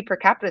GDP per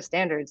capita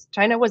standards,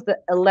 China was the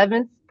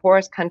 11th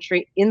poorest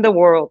country in the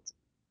world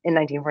in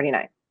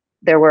 1949.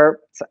 There were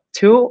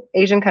 2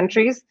 Asian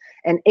countries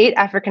and 8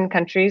 African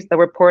countries that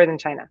were poorer than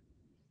China.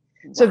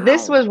 Wow. So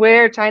this was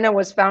where China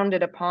was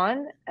founded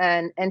upon,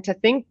 and to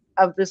think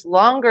of this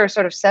longer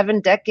sort of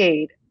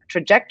 7-decade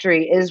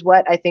trajectory is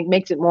what I think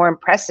makes it more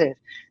impressive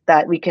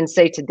that we can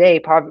say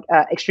today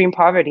extreme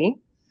poverty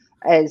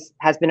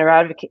has been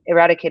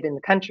eradicated in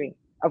the country.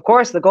 Of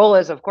course, the goal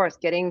is, of course,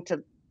 getting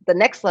to the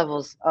next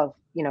levels of,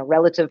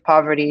 relative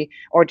poverty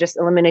or just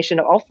elimination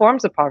of all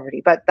forms of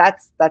poverty. But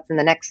that's in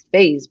the next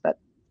phase. But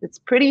it's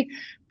pretty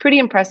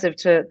impressive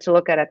to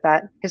look at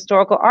that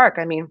historical arc.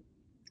 I mean,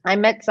 I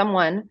met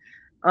someone,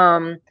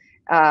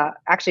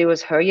 actually it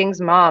was He Ying's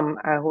mom,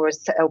 who was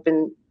to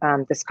open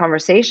this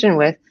conversation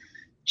with.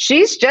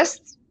 She's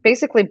just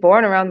basically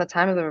born around the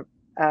time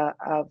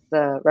of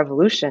the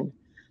revolution.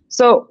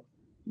 So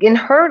in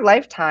her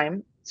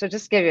lifetime, so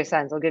just to give you a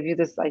sense, I'll give you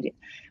this idea.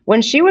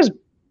 When she was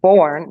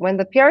born, when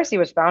the PRC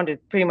was founded,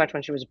 pretty much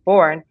when she was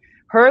born,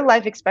 her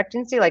life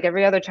expectancy, like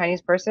every other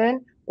Chinese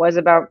person, was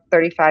about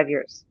 35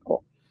 years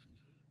old.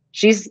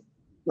 She's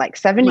like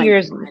 70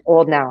 years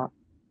old now.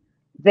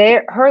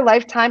 Her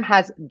lifetime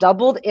has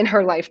doubled in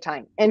her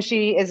lifetime, and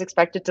she is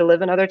expected to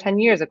live another 10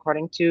 years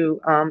according to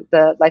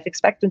the life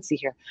expectancy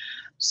here.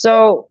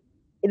 So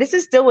this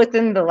is still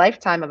within the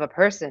lifetime of a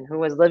person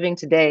who is living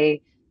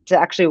today to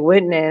actually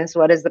witness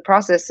what is the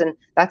process. And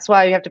that's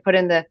why you have to put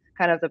in the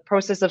kind of the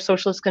process of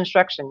socialist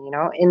construction,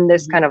 in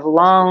this kind of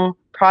long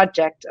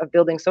project of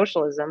building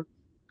socialism.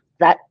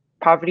 That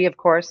poverty, of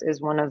course,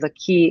 is one of the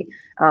key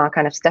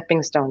kind of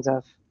stepping stones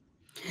of.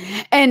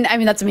 And I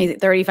mean, that's amazing.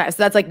 35.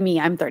 So that's like me.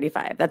 I'm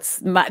 35.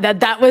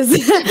 That was me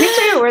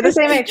too. We're the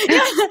same age.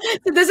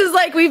 This is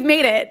like, we've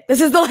made it.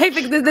 This is the life.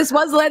 This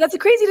was the life. That's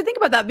crazy to think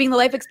about that being the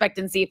life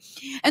expectancy.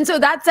 And so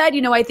that said,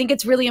 I think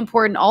it's really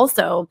important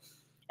also.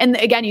 And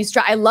again,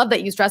 I love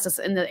that you stress this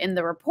in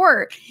the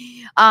report.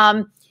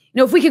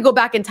 If we could go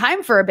back in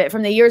time for a bit,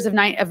 from the years of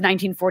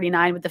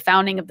 1949 with the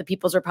founding of the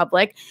People's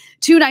Republic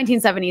to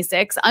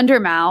 1976 under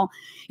Mao,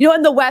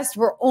 in the West,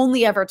 we're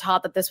only ever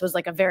taught that this was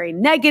like a very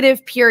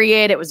negative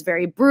period. It was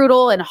very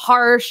brutal and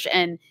harsh,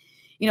 and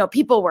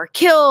people were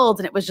killed,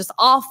 and it was just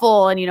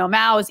awful, and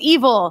Mao is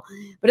evil.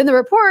 But in the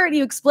report,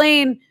 you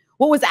explain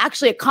what was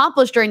actually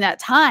accomplished during that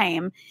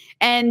time,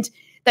 and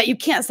that you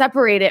can't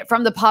separate it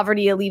from the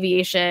poverty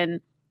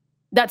alleviation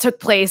that took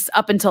place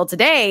up until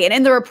today. And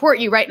in the report,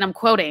 you write, and I'm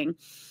quoting,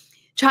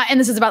 and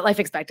this is about life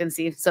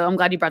expectancy, so I'm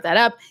glad you brought that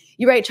up.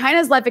 You write,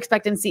 China's life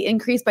expectancy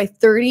increased by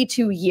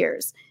 32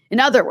 years. In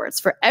other words,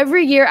 for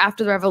every year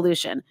after the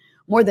revolution,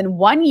 more than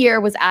 1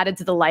 year was added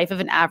to the life of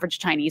an average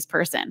Chinese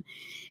person.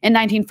 In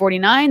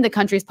 1949, the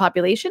country's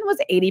population was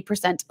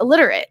 80%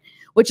 illiterate,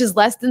 which in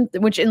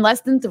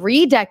less than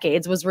 3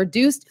 decades was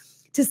reduced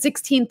to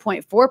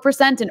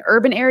 16.4% in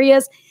urban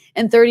areas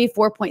and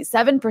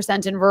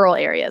 34.7% in rural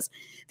areas.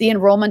 The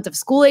enrollment of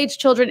school-age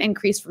children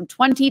increased from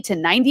 20 to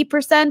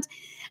 90%,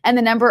 and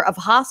the number of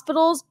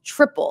hospitals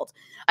tripled.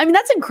 I mean,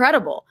 that's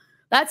incredible.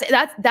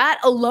 That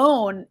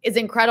alone is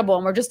incredible.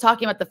 And we're just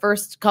talking about the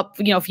first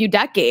few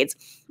decades.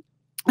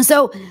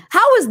 So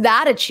how was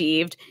that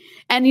achieved?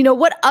 And,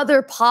 what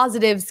other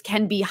positives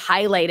can be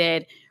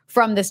highlighted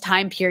from this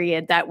time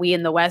period that we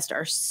in the West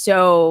are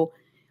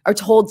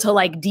told to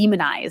like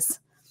demonize?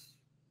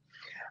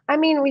 I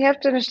mean, we have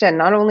to understand,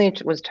 not only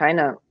was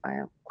China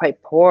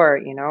quite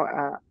poor,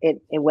 it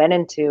went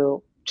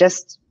into,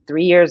 just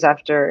 3 years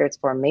after its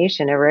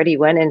formation, it already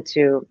went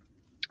into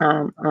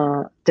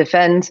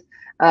defend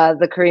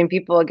the Korean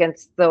people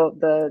against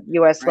the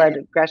U.S.-led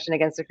aggression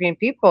against the Korean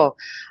people.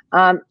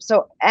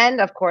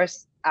 And of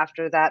course,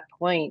 after that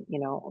point, it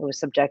was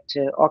subject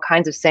to all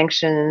kinds of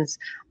sanctions.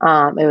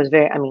 It was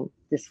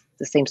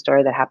the same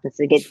story that happens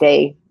to Get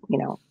Day,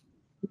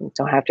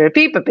 don't have to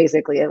repeat, but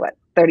basically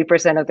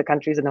 30% of the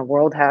countries in the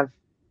world have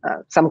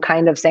some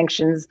kind of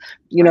sanctions,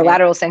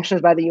 unilateral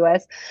sanctions by the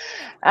U.S.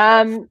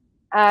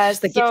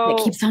 Just the gift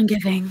that keeps on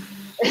giving.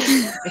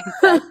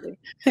 Exactly.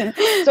 So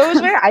it was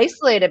very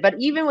isolated, but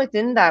even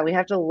within that, we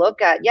have to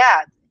look at,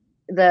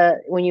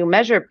 when you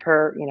measure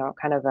per,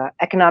 kind of a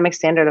economic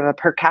standard of a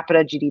per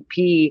capita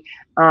GDP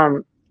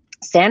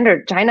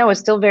standard, China was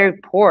still very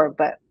poor,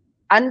 but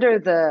under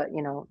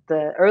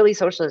the early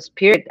socialist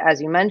period, as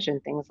you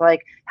mentioned, things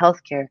like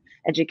healthcare,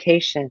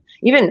 education,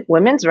 even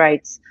women's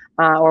rights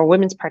or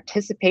women's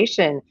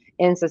participation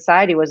in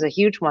society was a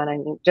huge one. I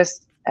mean,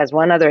 just as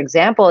one other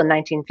example, in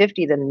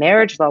 1950, the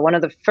marriage law, one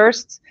of the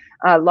first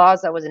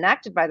laws that was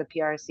enacted by the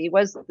PRC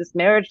was this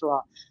marriage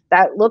law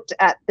that looked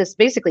at this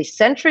basically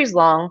centuries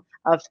long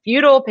of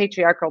feudal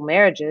patriarchal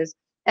marriages,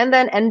 and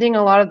then ending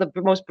a lot of the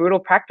most brutal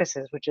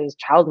practices, which is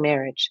child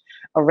marriage,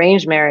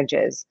 arranged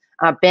marriages,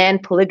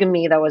 banned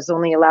polygamy that was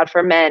only allowed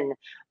for men,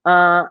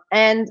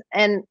 and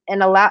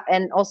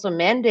also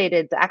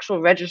mandated the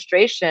actual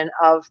registration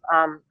of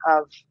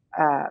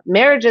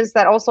marriages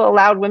that also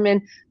allowed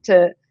women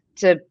to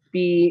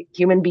be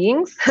human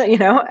beings,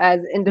 as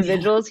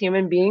individuals,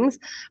 human beings,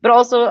 but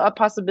also a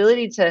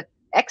possibility to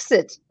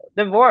exit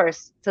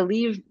divorce, to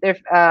leave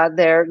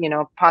their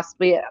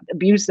possibly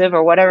abusive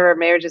or whatever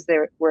marriages they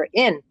were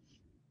in.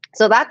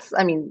 So that's,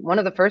 one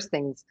of the first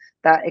things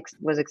that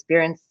was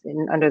experienced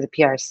under the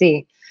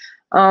PRC.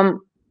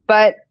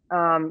 But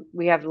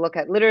we have to look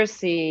at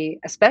literacy,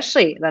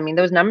 especially.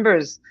 Those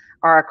numbers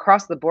are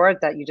across the board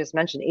that you just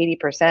mentioned,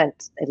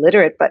 80%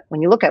 illiterate. But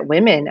when you look at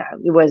women,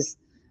 it was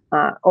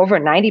over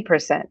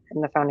 90%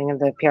 in the founding of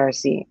the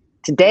PRC.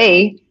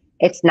 Today,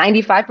 it's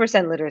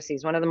 95% literacy.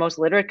 It's one of the most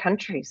literate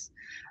countries.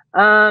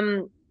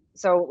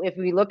 So if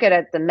we look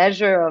at the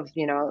measure of,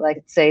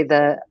 like say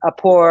a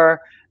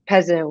poor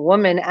peasant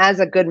woman as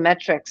a good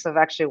metrics of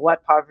actually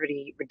what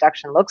poverty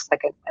reduction looks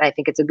like, and I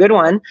think it's a good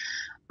one.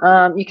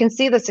 You can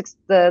see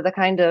the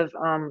kind of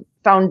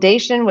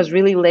foundation was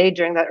really laid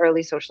during that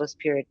early socialist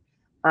period.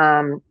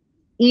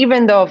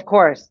 Even though, of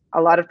course,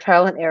 a lot of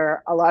trial and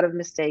error, a lot of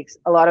mistakes,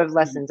 a lot of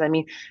lessons.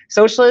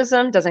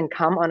 Socialism doesn't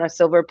come on a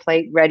silver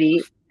plate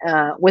ready.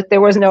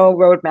 There was no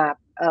roadmap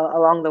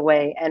along the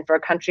way. And for a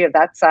country of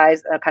that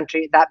size, a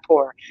country that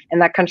poor, and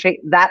that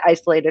country that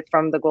isolated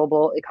from the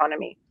global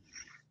economy.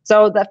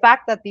 So the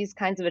fact that these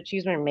kinds of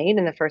achievements were made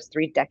in the first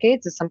 3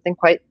 decades is something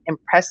quite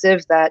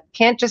impressive that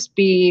can't just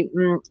be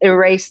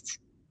erased,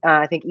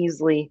 I think,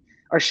 easily,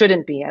 or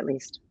shouldn't be, at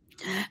least.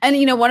 And,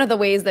 one of the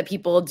ways that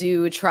people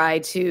do try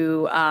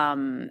to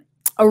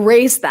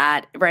erase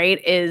that,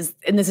 right, is,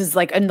 and this is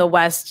like in the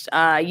West,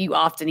 you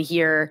often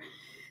hear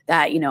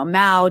that,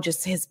 Mao,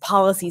 just his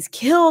policies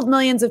killed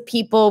millions of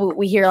people.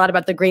 We hear a lot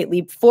about the Great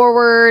Leap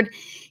Forward,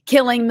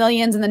 killing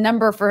millions, and the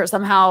number for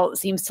somehow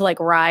seems to like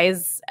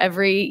rise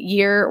every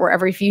year or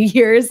every few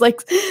years.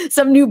 Like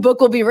some new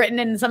book will be written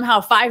and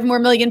somehow 5 more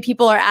million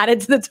people are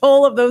added to the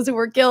toll of those who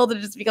were killed. It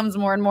just becomes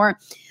more and more.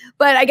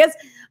 But I guess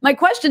my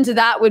question to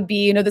that would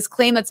be, this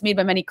claim that's made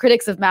by many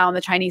critics of Mao and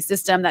the Chinese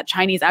system that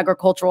Chinese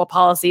agricultural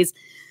policies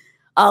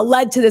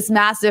led to this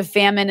massive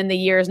famine in the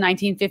years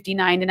 1959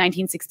 to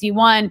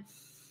 1961.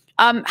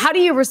 How do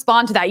you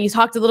respond to that? You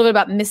talked a little bit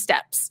about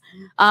missteps.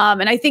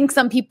 And I think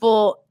some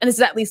people, and this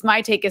is at least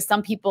my take, is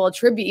some people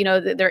attribute,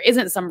 that there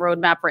isn't some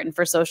roadmap written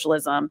for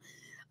socialism.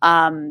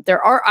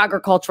 There are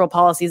agricultural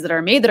policies that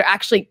are made that are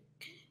actually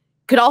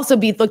could also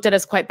be looked at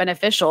as quite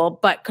beneficial,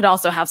 but could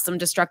also have some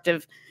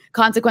destructive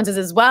consequences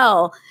as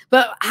well.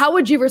 But how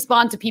would you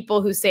respond to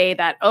people who say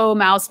that, oh,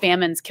 Mao's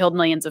famines killed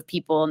millions of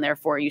people, and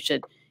therefore you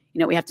should,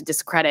 we have to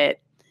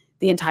discredit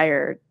the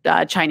entire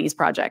Chinese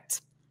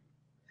project?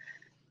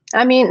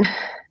 This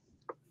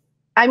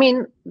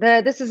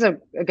is a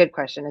good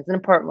question. It's an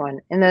important one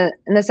in the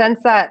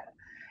sense that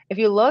if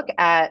you look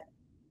at,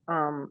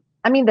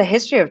 the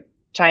history of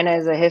China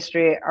is a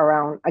history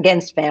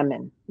against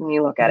famine. When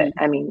you look at it,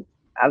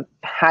 a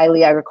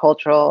highly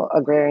agricultural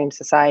agrarian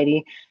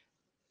society,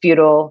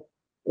 feudal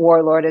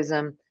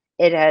warlordism.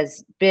 It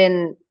has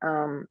been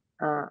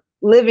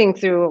living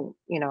through,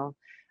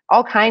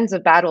 all kinds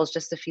of battles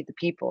just to feed the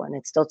people, and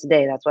it's still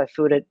today. That's why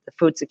the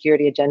food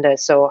security agenda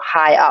is so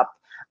high up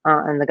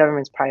on the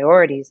government's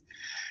priorities.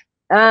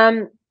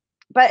 But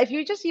if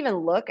you just even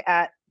look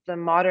at the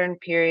modern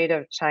period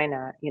of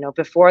China,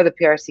 before the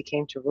PRC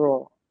came to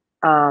rule,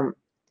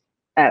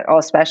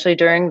 especially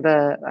during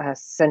the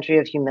century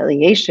of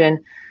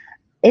humiliation,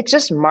 it's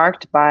just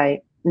marked by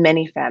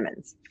many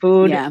famines.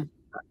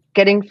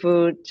 Getting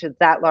food to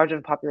that large of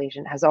a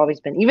population has always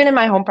been, even in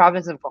my home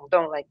province of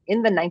Guangdong, like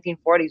in the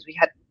 1940s,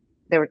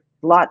 there were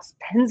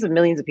tens of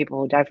millions of people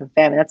who died from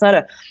famine. That's not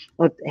a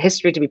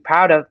history to be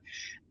proud of.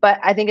 But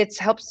I think it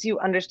helps you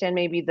understand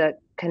maybe the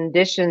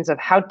conditions of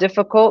how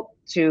difficult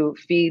to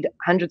feed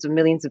hundreds of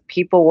millions of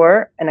people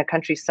were in a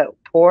country so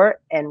poor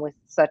and with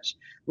such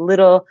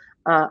little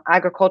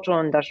agricultural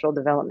and industrial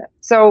development.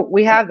 So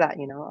we have that,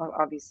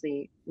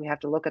 obviously we have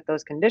to look at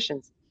those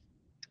conditions.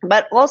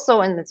 But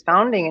also in its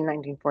founding in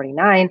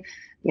 1949,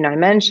 I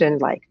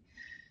mentioned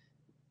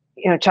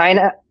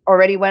China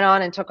already went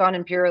on and took on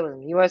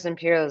imperialism, U.S.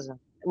 imperialism,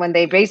 when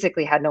they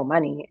basically had no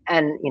money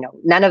and,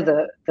 none of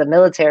the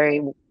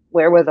military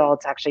wherewithal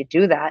to actually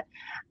do that.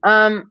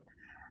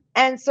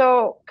 And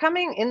so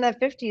coming in the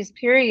 50s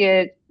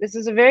period, this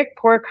is a very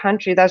poor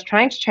country that's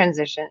trying to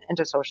transition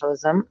into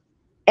socialism.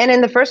 And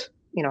in the first,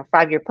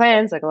 5-year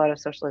plans, like a lot of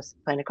socialist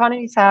planned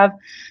economies have,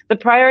 the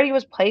priority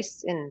was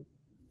placed in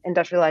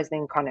industrializing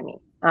the economy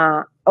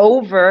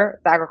over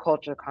the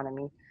agricultural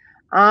economy.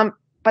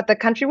 But the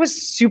country was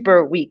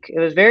super weak. It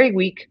was very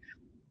weak,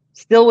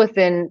 still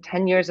within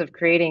 10 years of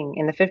creating,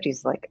 in the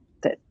 50s,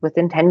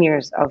 within 10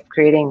 years of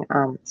creating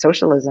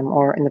socialism,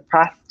 or in the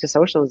path to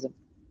socialism.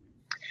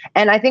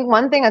 And I think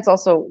one thing that's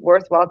also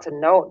worthwhile to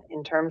note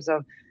in terms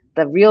of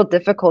the real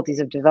difficulties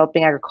of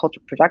developing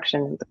agricultural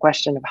production, the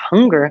question of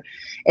hunger,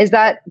 is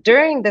that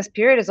during this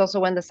period is also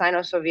when the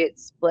Sino-Soviet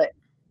split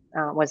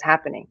was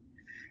happening.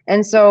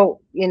 And so,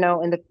 in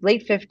the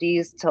late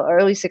 50s till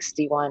early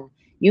 61,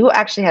 you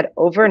actually had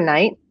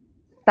overnight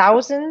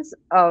thousands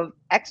of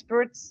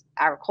experts,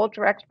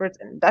 agricultural experts,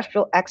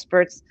 industrial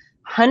experts,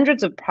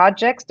 hundreds of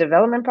projects,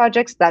 development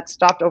projects that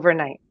stopped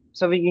overnight.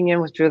 Soviet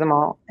Union withdrew them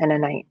all in a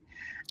night.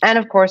 And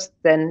of course,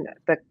 then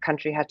the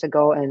country had to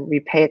go and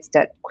repay its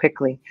debt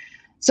quickly.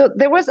 So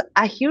there was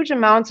a huge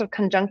amount of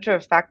conjuncture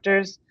of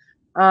factors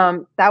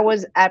that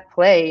was at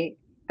play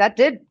that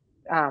did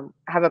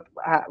have a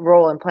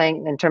role in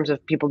playing in terms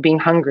of people being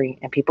hungry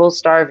and people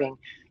starving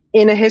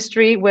in a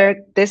history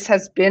where this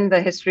has been the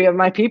history of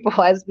my people,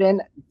 has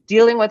been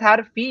dealing with how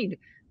to feed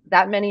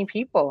that many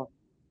people.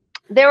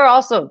 There were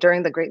also,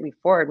 during the Great Leap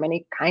Forward,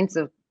 many kinds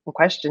of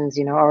questions,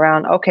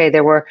 around, okay,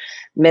 there were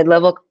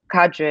mid-level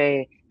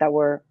cadre that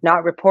were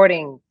not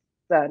reporting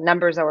the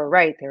numbers that were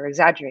right. They were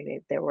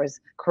exaggerated. There was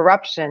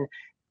corruption,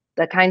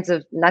 the kinds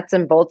of nuts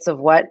and bolts of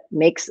what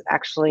makes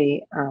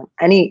actually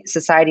any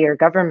society or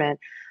government.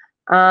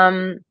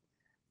 So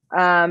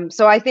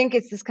I think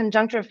it's this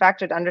conjuncture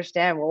factor to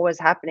understand what was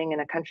happening in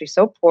a country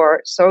so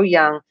poor, so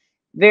young,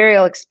 very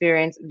ill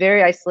experienced,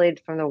 very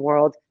isolated from the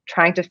world,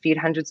 trying to feed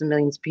hundreds of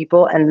millions of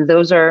people. And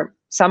those are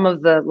some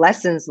of the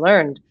lessons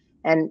learned.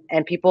 And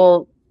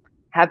people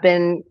have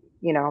been,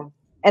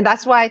 and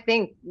that's why I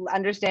think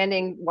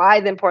understanding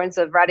why the importance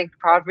of eradicating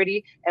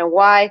poverty and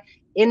why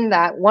in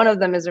that one of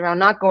them is around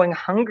not going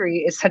hungry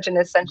is such an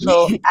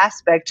essential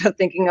aspect of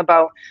thinking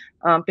about,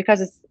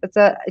 because it's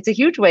a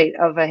huge weight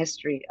of a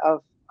history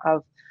of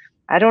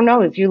I don't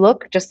know, if you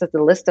look just at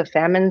the list of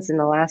famines in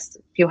the last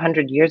few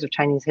hundred years of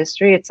Chinese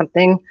history, it's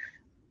something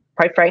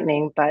quite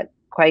frightening, but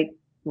quite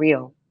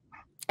real.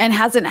 And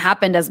hasn't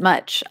happened as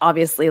much,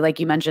 obviously, like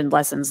you mentioned,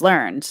 lessons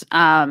learned.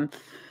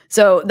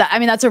 So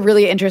that's a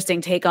really interesting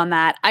take on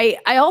that.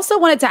 I also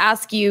wanted to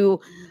ask you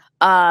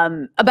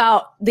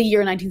about the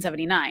year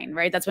 1979,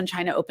 right? That's when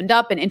China opened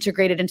up and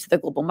integrated into the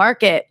global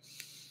market.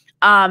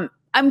 I'm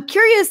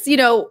curious,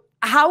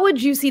 how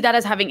would you see that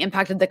as having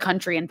impacted the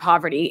country in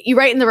poverty? You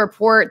write in the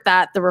report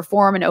that the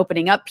reform and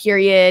opening up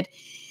period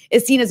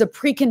is seen as a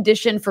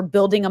precondition for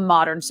building a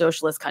modern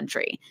socialist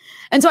country.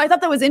 And so I thought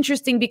that was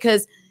interesting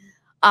because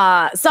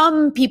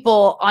some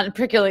people, on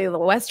particularly the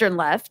Western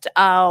left,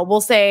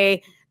 will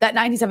say that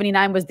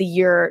 1979 was the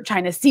year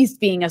China ceased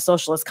being a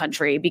socialist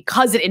country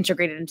because it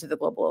integrated into the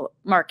global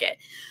market.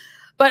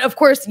 But of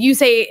course, you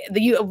say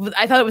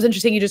I thought it was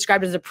interesting you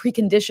described it as a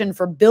precondition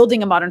for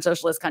building a modern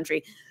socialist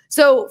country.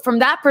 So from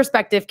that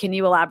perspective, can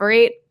you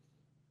elaborate?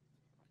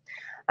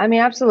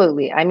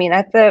 Absolutely.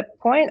 At the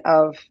point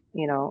of,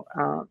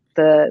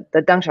 the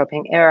Deng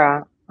Xiaoping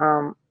era,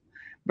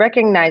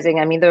 recognizing,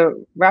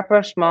 the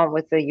rapprochement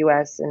with the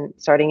US and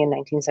starting in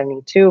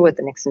 1972 with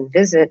the Nixon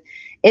visit,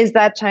 is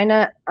that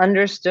China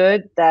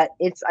understood that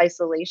its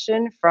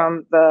isolation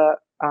from the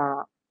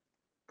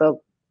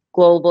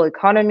global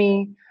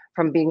economy,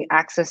 from being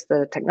access to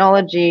the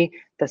technology,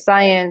 the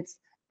science,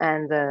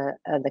 and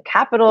the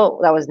capital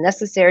that was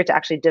necessary to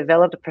actually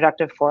develop the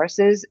productive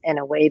forces in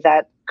a way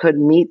that could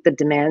meet the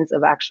demands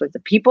of actually the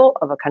people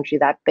of a country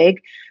that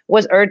big,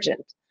 was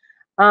urgent.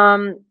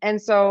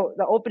 And so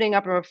the opening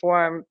up and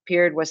reform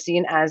period was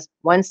seen as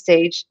one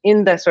stage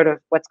in the sort of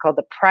what's called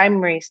the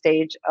primary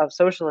stage of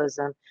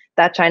socialism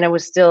that China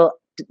was still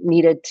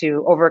needed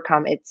to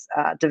overcome its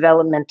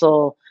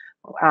developmental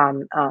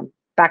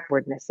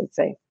backwardness, let's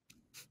say.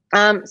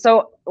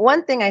 So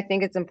one thing I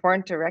think it's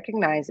important to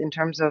recognize in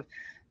terms of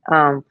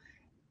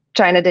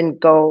China didn't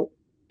go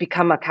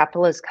become a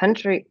capitalist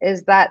country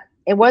is that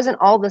it wasn't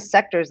all the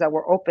sectors that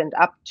were opened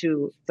up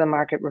to the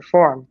market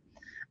reform.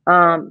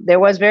 There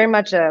was very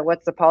much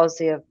what's the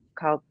policy of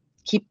called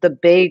keep the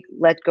big,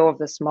 let go of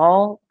the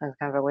small, that's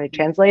kind of a way to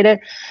translate it.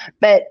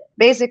 But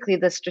basically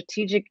the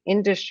strategic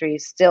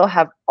industries still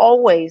have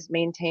always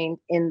maintained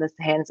in the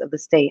hands of the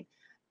state,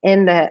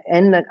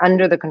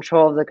 under the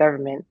control of the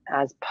government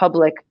as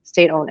public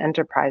state-owned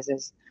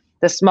enterprises.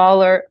 The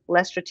smaller,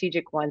 less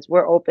strategic ones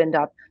were opened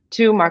up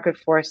to market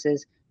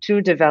forces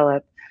to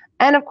develop.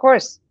 And of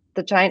course,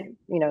 the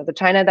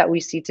China that we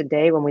see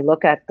today, when we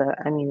look at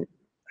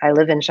I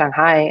live in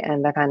Shanghai,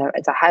 and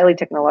it's a highly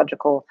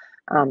technological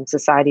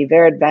society,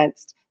 very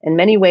advanced in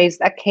many ways.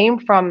 That came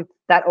from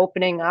that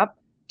opening up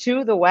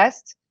to the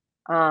West,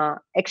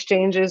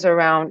 exchanges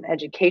around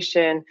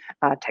education,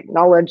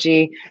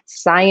 technology,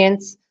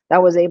 science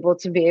that was able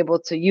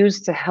to use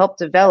to help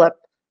develop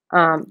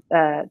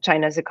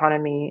China's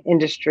economy,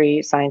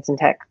 industry, science, and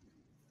tech.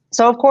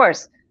 So of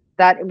course,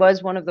 that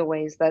was one of the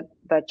ways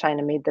that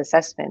China made the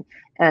assessment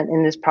and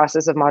in this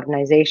process of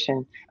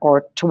modernization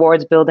or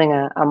towards building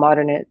a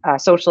modern,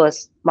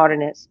 socialist,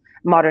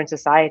 modern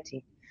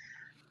society.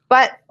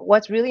 But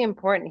what's really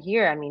important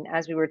here,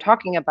 as we were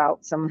talking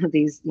about some of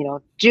these,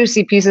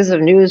 juicy pieces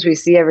of news we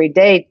see every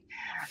day,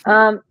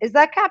 is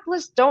that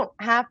capitalists don't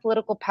have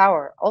political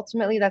power.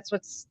 Ultimately, that's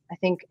what's, I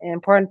think, an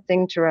important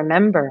thing to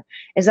remember,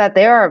 is that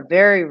there are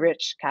very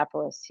rich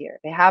capitalists here.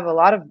 They have a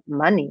lot of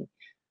money,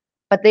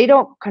 but they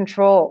don't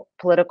control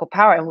political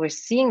power. And we're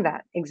seeing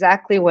that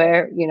exactly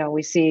where,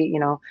 we see,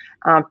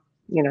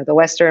 the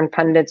Western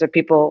pundits or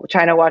people,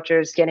 China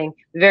watchers, getting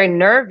very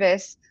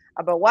nervous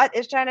about what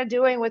is China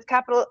doing with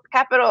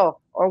capital,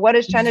 or what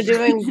is China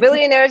doing?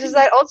 Billionaires is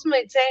that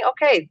ultimately saying,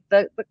 okay,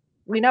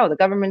 we know the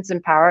government's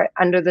in power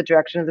under the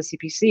direction of the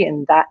CPC,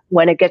 and that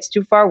when it gets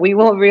too far, we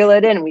will reel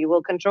it in, we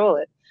will control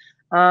it.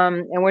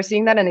 And we're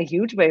seeing that in a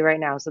huge way right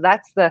now. So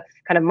that's the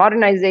kind of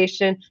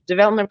modernization,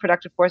 development,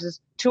 productive forces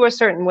to a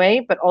certain way,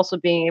 but also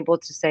being able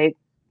to say,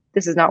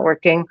 this is not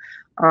working.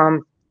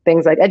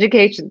 Things like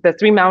education, the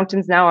three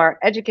mountains now are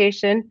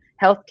education,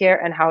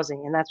 healthcare, and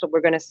housing. And that's what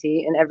we're going to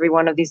see in every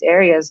one of these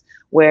areas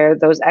where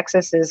those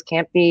excesses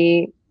can't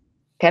be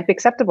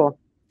acceptable.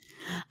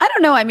 I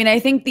don't know. I mean, I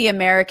think the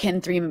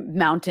American three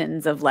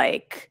mountains of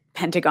like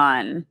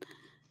Pentagon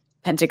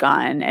and Pentagon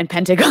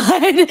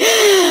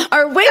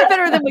are way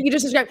better than what you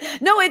just described.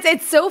 No,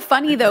 it's so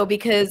funny though,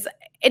 because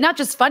it's not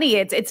just funny,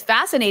 it's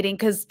fascinating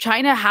because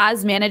China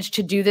has managed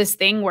to do this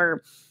thing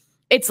where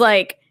it's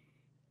like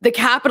the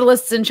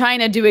capitalists in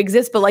China do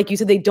exist, but like you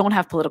said, they don't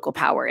have political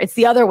power. It's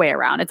the other way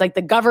around. It's like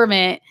the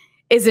government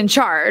is in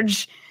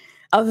charge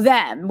of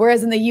them.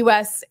 Whereas in the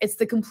US, it's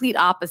the complete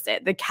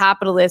opposite. The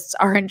capitalists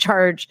are in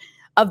charge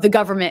of the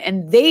government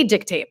and they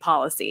dictate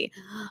policy.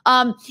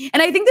 And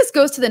I think this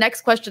goes to the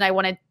next question I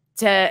wanted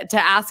to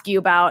ask you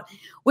about,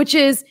 which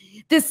is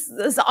this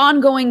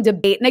ongoing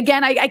debate. And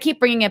again, I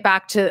keep bringing it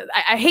back to,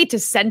 I hate to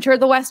center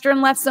the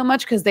Western left so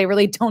much because they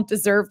really don't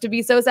deserve to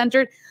be so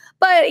centered.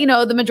 But, you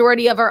know, the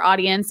majority of our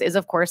audience is,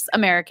 of course,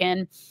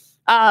 American.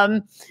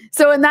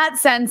 So in that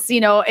sense,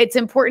 you know, it's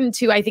important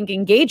to, I think,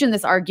 engage in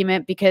this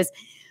argument because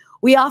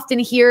we often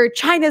hear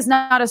China's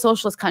not a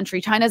socialist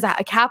country. China's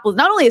a capitalist.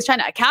 Not only is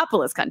China a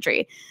capitalist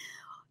country,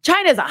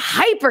 China is a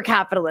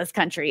hyper-capitalist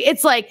country.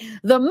 It's like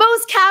the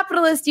most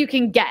capitalist you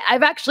can get.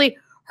 I've actually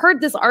heard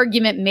this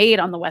argument made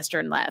on the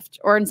Western left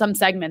or in some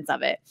segments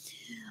of it.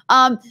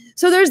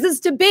 So there's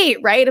this debate,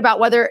 right, about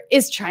whether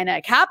is China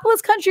a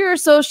capitalist country or a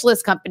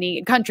socialist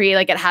country.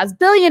 Like it has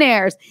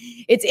billionaires,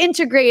 it's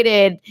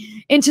integrated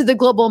into the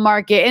global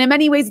market. And in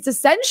many ways, it's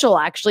essential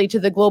actually to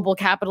the global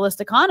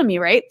capitalist economy,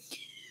 right?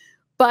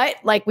 But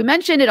like we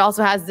mentioned, it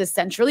also has this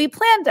centrally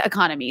planned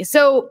economy.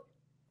 So,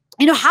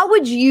 you know, how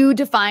would you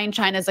define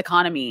China's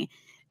economy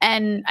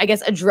and I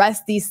guess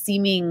address these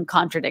seeming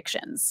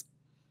contradictions?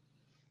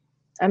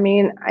 I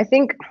mean, I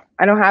think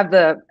I don't have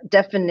the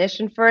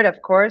definition for it,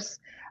 of course.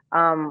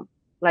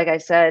 Like I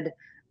said,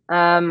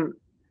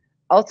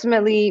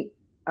 ultimately,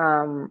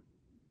 China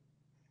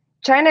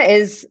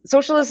is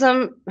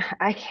socialism.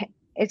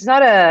 It's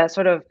not a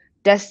sort of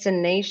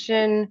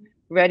destination,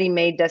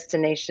 ready-made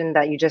destination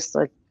that you just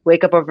like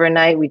wake up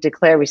overnight, we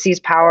declare we seize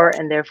power,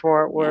 and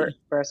therefore we're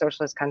a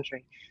socialist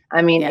country.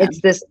 I mean,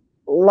 it's this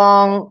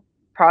long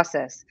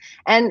process.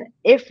 And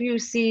if you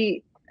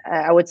see,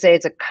 I would say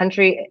it's a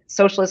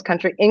socialist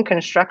country in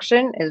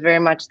construction is very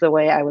much the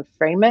way I would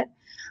frame it.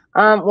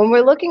 When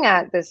we're looking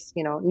at this,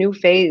 you know, new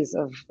phase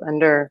of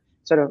under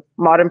sort of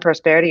modern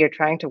prosperity, or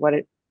trying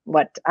to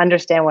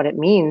understand what it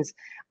means,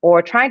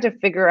 or trying to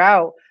figure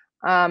out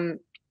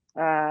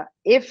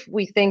if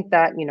we think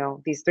that, you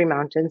know, these three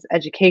mountains,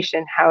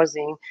 education,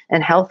 housing,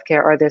 and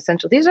healthcare are the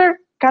essential. These are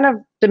kind of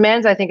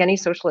demands I think any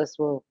socialist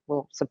will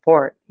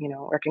support, you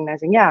know,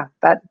 recognizing,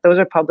 that those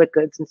are public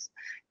goods and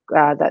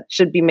that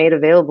should be made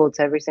available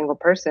to every single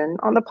person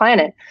on the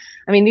planet.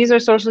 I mean, these are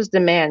socialist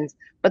demands,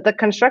 but the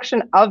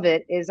construction of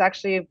it is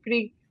actually a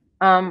pretty,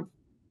 I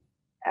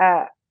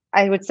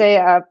would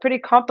say, pretty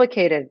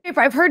complicated.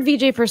 I've heard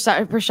Vijay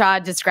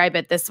Prashad describe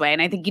it this way,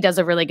 and I think he does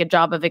a really good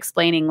job of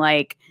explaining,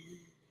 like,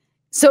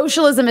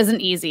 socialism isn't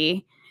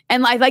easy.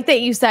 And I like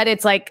that you said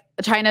it's like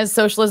China's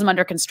socialism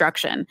under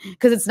construction,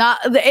 because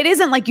it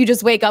isn't like you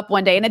just wake up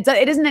one day, and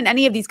it isn't in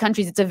any of these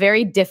countries. It's a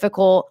very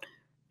difficult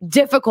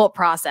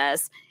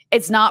process.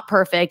 It's not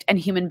perfect, and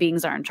human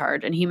beings are in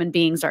charge, and human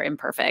beings are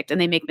imperfect,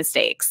 and they make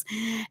mistakes.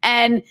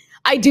 And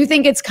I do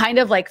think it's kind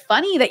of like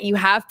funny that you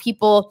have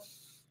people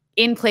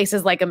in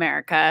places like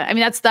America. I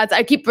mean, that's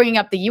I keep bringing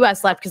up the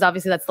US left because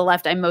obviously that's the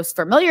left I'm most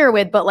familiar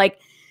with, but like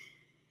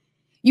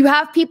you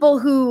have people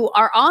who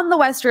are on the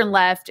Western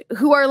left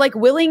who are like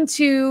willing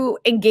to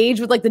engage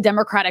with like the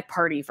Democratic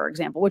Party, for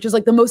example, which is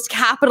like one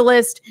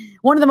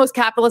of the most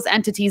capitalist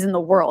entities in the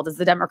world is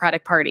the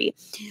Democratic Party.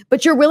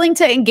 But you're willing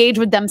to engage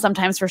with them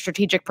sometimes for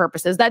strategic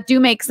purposes that do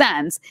make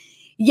sense.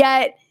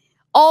 Yet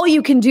all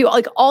you can do,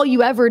 like all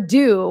you ever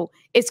do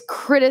is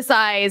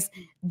criticize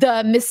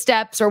the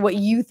missteps or what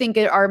you think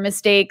are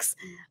mistakes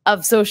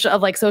of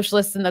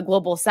socialists in the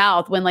global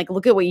South, when like,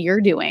 look at what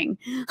you're doing.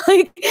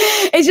 Like,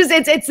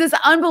 it's this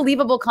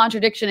unbelievable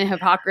contradiction and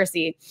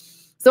hypocrisy.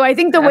 So I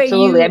think I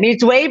mean,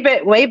 it's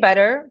way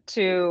better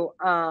to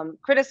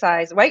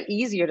criticize, way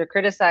easier to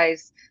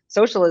criticize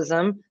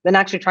socialism than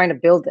actually trying to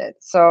build it.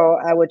 So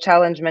I would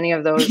challenge many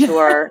of those who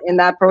are in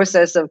that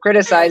process of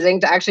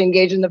criticizing to actually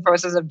engage in the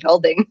process of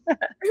building.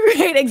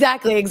 Right,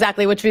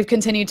 exactly, which we've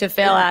continued to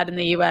fail at in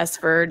the US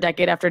for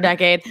decade after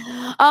decade.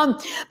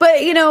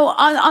 But you know,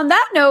 on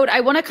that note, I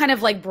want to kind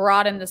of like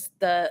broaden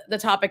the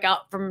topic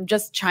out from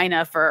just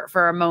China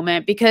for a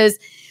moment, because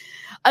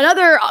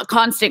another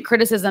constant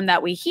criticism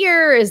that we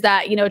hear is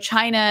that, you know,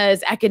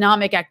 China's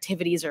economic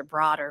activities are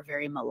broad or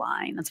very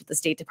malign. That's what the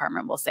State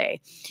Department will say.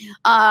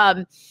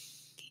 And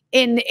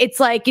it's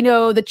like, you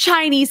know, the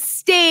Chinese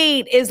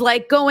state is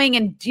like going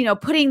and, you know,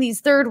 putting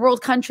these third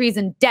world countries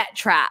in debt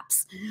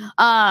traps.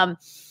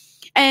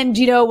 And,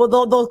 well,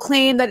 they'll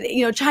claim that,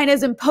 China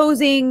is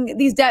imposing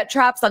these debt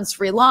traps on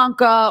Sri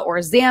Lanka or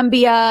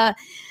Zambia.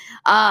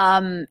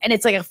 And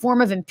it's like a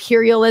form of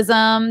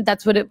imperialism.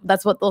 That's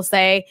what they'll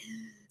say.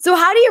 So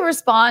how do you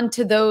respond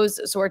to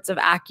those sorts of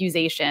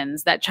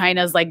accusations that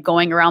China's like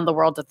going around the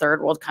world to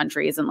third world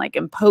countries and like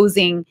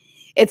imposing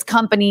its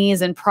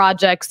companies and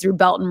projects through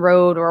Belt and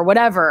Road or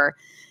whatever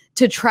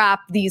to trap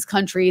these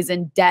countries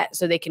in debt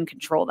so they can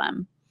control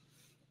them?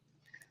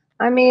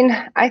 I mean,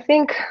 I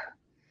think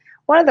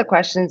one of the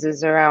questions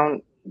is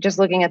around just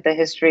looking at the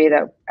history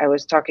that I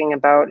was talking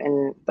about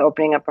in the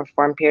opening up of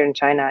reform period in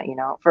China,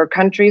 for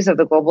countries of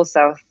the global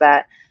south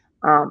that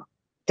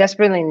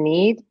desperately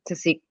need to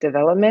seek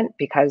development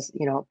because,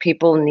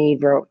 people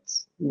need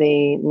roads,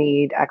 they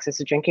need access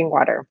to drinking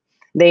water,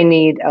 they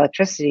need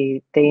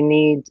electricity, they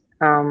need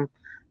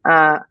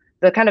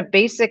the kind of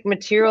basic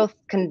material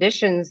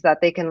conditions that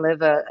they can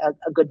live a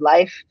good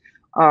life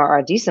or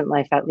a decent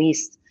life at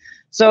least.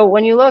 So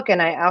when you look,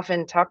 and I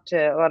often talk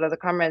to a lot of the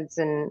comrades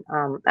in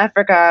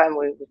Africa, and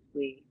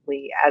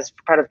we as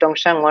part of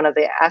Dongsheng, one of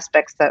the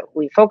aspects that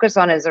we focus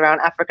on is around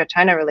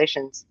Africa-China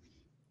relations.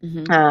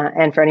 Mm-hmm.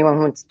 And for anyone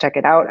who wants to check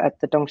it out at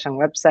the Dongsheng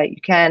website,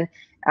 you can.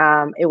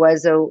 It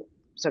was a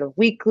sort of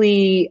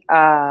weekly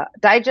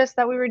digest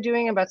that we were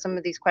doing about some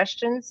of these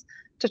questions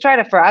to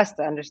try for us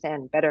to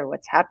understand better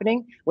what's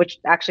happening, which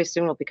actually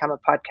soon will become a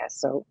podcast.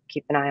 So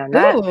keep an eye on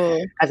that.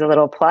 Ooh. As a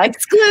little plug.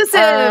 Exclusive,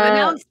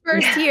 announced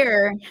first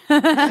here.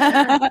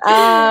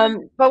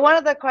 But one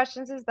of the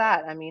questions is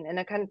that, I mean, in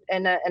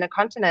a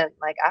continent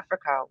like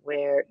Africa,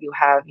 where you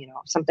have,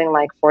 something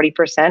like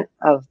 40%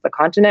 of the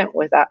continent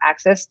without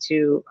access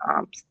to,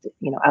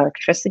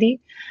 electricity,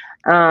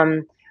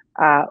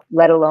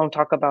 let alone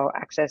talk about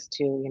access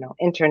to,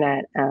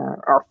 internet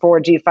or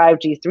 4G,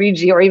 5G,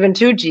 3G, or even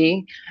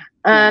 2G.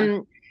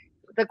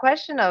 The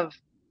question of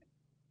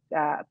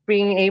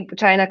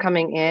China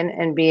coming in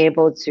and be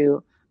able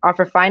to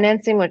offer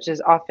financing, which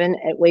is often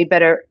at way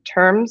better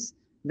terms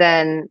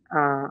than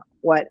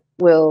what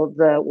will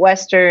the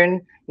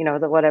Western,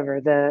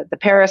 the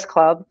Paris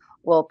Club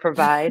will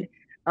provide,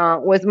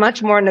 with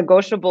much more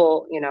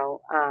negotiable,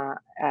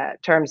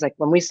 terms. Like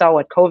when we saw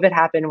what COVID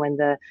happened, when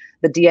the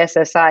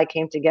DSSI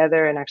came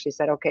together and actually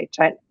said, okay,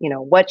 China,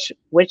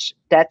 which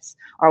debts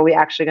are we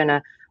actually going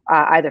to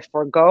either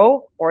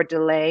forego or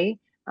delay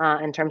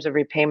in terms of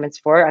repayments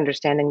for,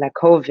 understanding that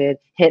COVID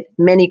hit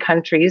many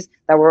countries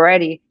that were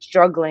already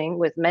struggling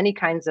with many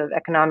kinds of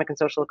economic and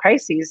social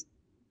crises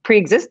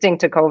pre-existing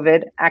to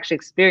COVID actually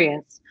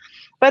experienced.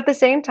 But at the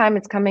same time,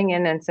 it's coming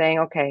in and saying,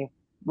 okay,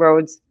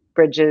 roads,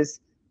 bridges,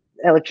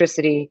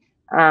 electricity,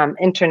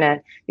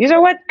 internet, these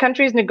are what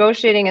countries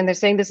negotiating, and they're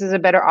saying this is a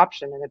better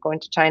option, and they're going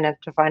to China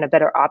to find a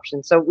better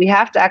option. So we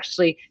have to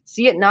actually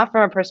see it not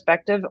from a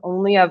perspective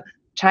only of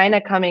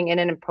China coming in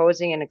and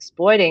imposing and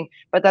exploiting,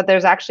 but that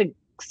there's actually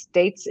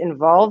states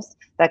involved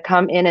that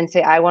come in and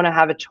say, I want to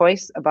have a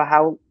choice about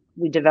how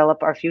we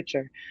develop our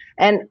future.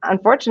 And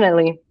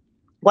unfortunately,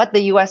 what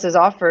the US has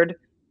offered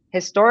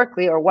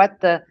historically, or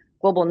what the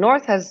global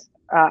North has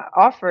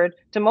offered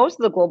to most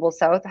of the global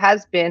South,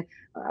 has been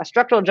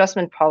structural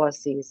adjustment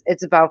policies.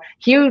 It's about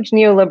huge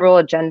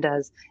neoliberal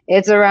agendas.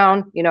 It's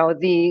around,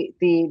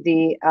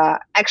 the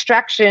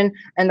extraction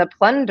and the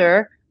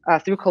plunder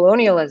through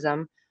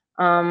colonialism.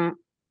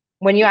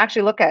 When you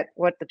actually look at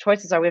what the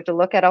choices are, we have to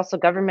look at also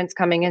governments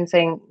coming in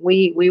saying,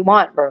 we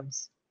want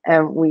roads,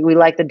 and we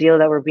like the deal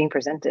that we're being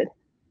presented.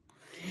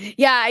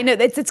 Yeah, I know.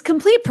 It's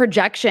complete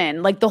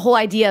projection. Like the whole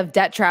idea of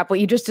debt trap, what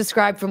you just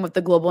described from what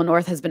the global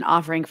North has been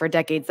offering for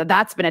decades,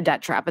 that's been a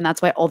debt trap. And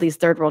that's why all these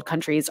third world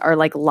countries are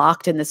like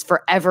locked in this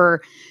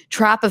forever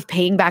trap of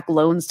paying back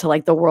loans to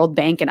like the World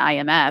Bank and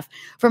IMF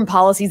from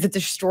policies that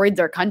destroyed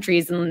their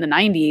countries in the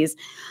 90s.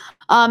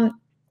 But,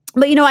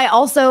 I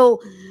also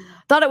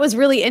thought it was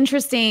really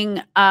interesting.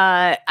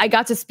 I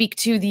got to speak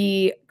to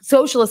the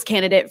socialist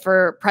candidate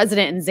for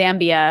president in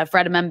Zambia,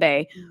 Fred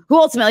Emembe, who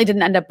ultimately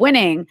didn't end up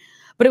winning.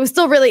 But it was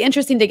still really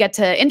interesting to get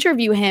to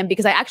interview him,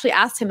 because I actually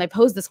asked him, I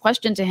posed this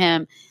question to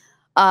him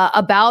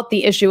about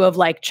the issue of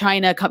like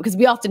China, because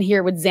we often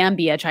hear with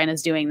Zambia,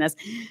 China's doing this.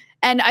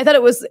 And I thought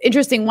it was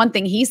interesting. One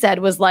thing he said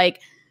was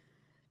like,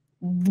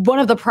 one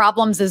of the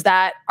problems is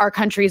that our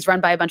country is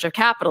run by a bunch of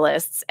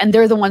capitalists, and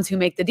they're the ones who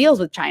make the deals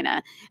with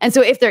China. And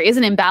so if there is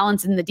an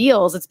imbalance in the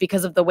deals, it's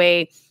because of the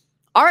way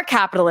our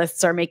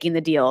capitalists are making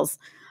the deals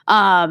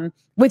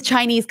with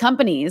Chinese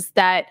companies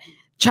that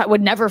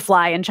would never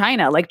fly in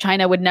China. Like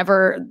China would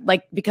never,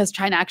 because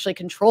China actually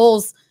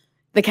controls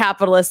the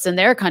capitalists in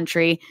their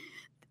country.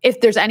 If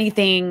there's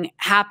anything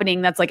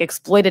happening that's like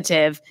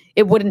exploitative,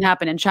 it wouldn't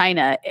happen in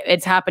China.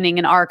 It's happening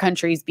in our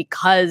countries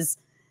because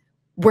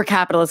we're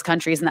capitalist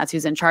countries, and that's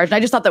who's in charge. And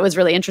I just thought that was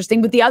really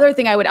interesting. But the other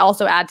thing I would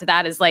also add to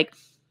that is, like,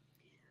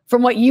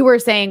 from what you were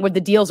saying, where the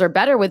deals are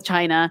better with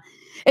China,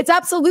 it's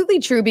absolutely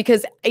true,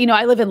 because,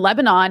 I live in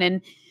Lebanon, and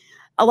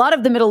a lot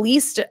of the Middle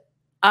East,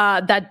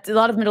 a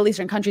lot of Middle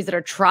Eastern countries that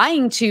are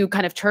trying to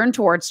kind of turn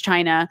towards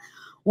China,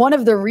 one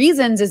of the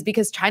reasons is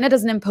because China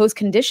doesn't impose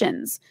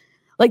conditions.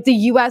 Like the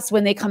US,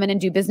 when they come in and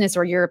do business,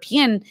 or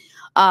European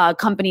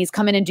companies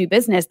come in and do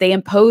business, they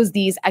impose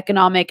these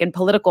economic and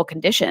political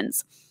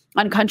conditions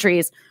on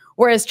countries,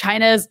 whereas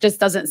China just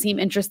doesn't seem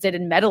interested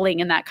in meddling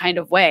in that kind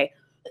of way.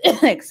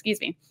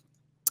 Excuse me.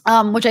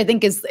 Which I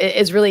think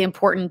is really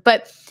important.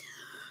 But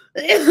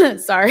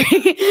sorry,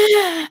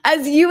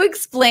 as you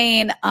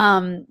explain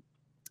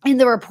in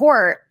the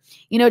report,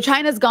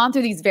 China's gone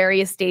through these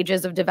various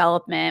stages of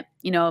development,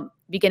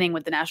 beginning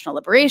with the national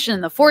liberation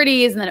in the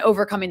 40s and then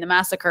overcoming the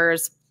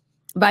massacres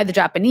by the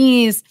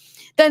Japanese,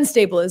 then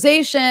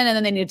stabilization, and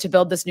then they needed to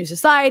build this new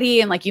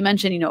society. And like you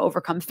mentioned,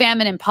 overcome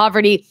famine and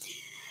poverty.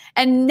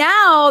 And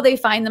now they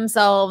find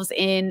themselves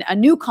in a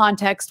new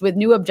context with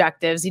new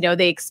objectives.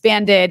 They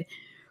expanded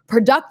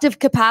productive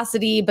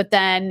capacity, but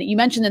then you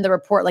mentioned in the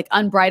report, like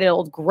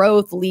unbridled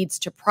growth leads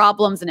to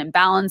problems and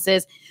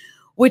imbalances,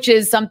 which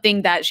is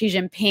something that Xi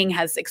Jinping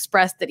has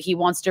expressed that he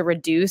wants to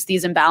reduce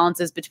these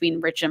imbalances between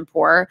rich and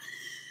poor.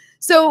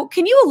 So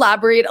can you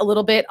elaborate a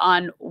little bit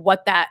on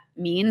what that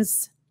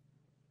means?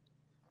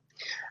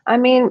 I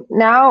mean,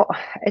 now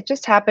it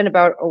just happened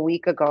about a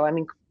week ago. I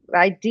mean, the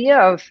idea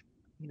of,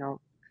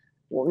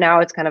 now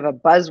it's kind of a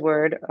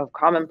buzzword of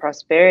common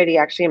prosperity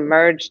actually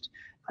emerged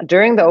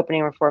during the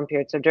opening reform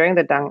period. So during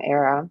the Deng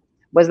era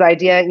was the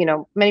idea,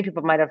 many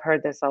people might have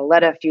heard this, I'll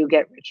let a few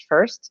get rich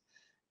first.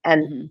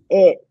 And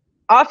it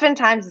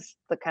oftentimes is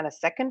the kind of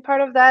second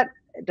part of that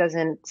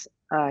doesn't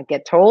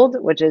get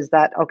told, which is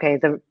that, okay,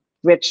 the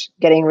rich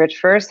getting rich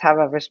first have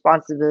a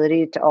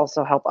responsibility to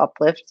also help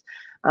uplift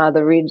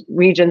the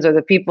regions or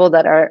the people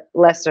that are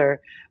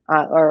lesser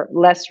or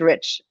less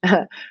rich.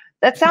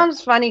 That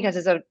sounds funny because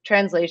it's a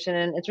translation,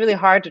 and it's really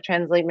hard to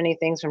translate many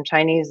things from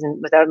Chinese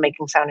and without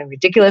making sounding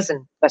ridiculous,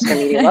 and Western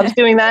media loves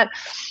doing that.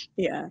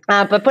 Yeah.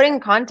 But putting in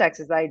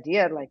context is the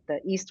idea, like the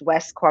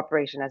East-West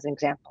cooperation as an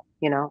example.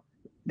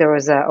 There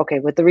was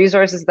with the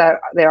resources that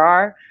there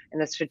are in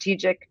the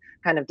strategic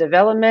kind of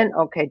development,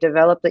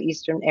 develop the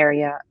Eastern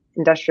area,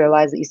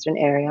 industrialize the Eastern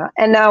area.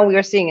 And now we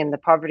are seeing in the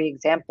poverty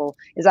example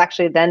is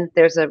actually then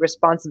there's a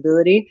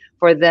responsibility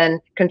for then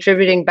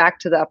contributing back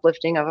to the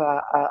uplifting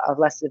of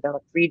less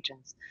developed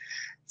regions.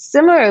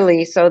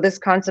 Similarly, so this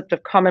concept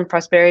of common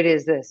prosperity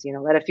is this,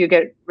 let a few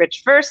get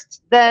rich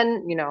first,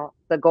 then,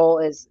 the goal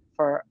is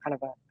for kind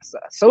of a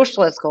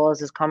socialist goal is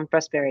this common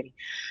prosperity.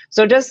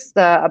 So just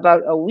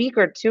about a week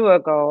or two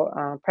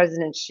ago,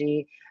 President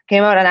Xi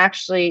came out and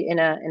actually in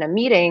a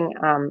meeting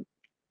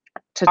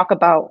to talk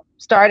about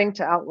starting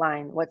to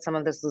outline what some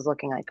of this is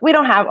looking like. We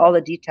don't have all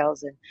the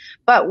details in,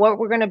 but what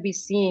we're going to be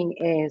seeing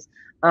is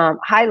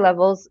high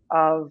levels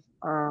of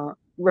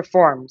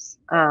reforms,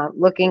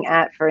 looking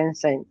at, for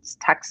instance,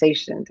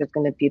 taxation. There's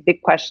going to be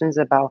big questions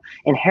about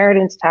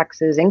inheritance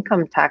taxes,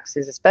 income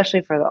taxes,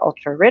 especially for the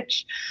ultra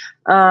rich.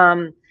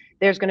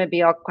 There's going to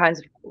be all kinds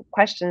of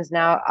questions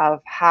now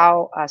of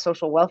how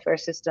social welfare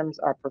systems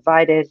are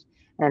provided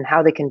and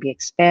how they can be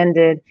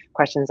expanded.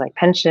 Questions like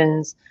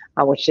pensions,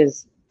 which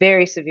is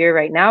very severe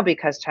right now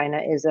because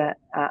China is a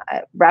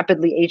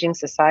rapidly aging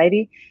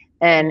society,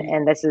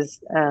 and this is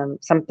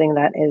something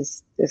that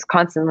is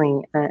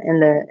constantly in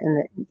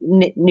the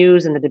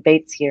news and the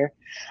debates here.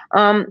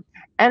 And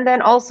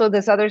then also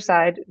this other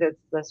side,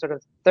 the sort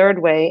of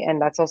third way,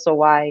 and that's also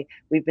why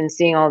we've been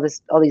seeing all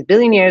these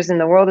billionaires in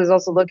the world, is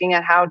also looking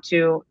at how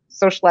to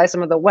socialize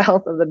some of the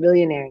wealth of the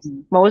billionaires,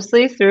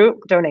 mostly through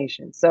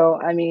donations. So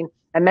I mean,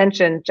 I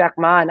mentioned Jack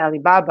Ma and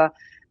Alibaba.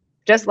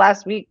 Just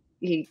last week,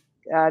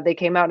 they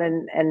came out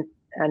and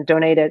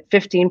donated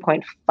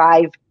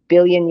 $15.5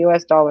 billion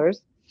US.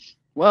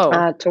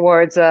 Whoa.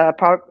 Towards a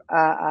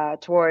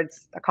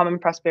common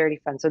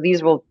prosperity fund. So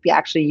these will be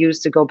actually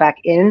used to go back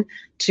in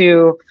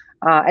to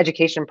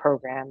education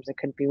programs. It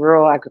could be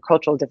rural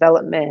agricultural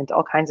development,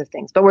 all kinds of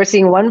things. But we're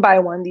seeing one by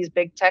one these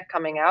big tech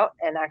coming out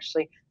and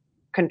actually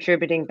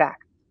contributing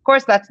back. Of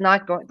course, that's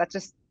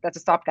a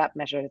stopgap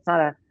measure. It's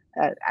not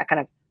a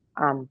kind of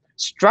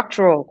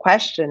structural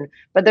question,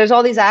 but there's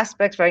all these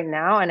aspects right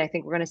now, and I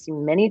think we're going to see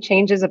many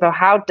changes about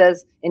how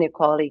does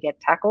inequality get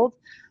tackled,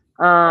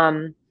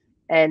 and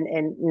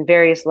in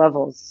various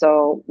levels.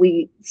 So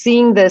we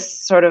seeing this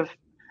sort of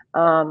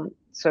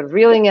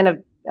reeling in a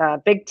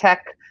big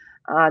tech,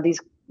 these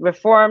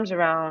reforms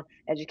around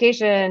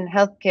education,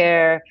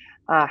 healthcare,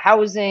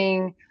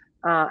 housing,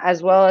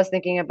 as well as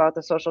thinking about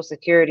the social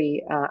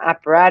security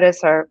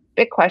apparatus are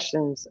big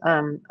questions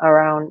all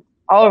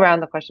around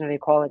the question of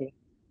equality.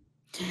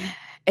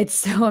 It's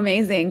so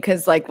amazing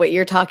because like what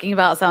you're talking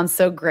about sounds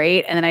so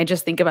great. And then I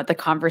just think about the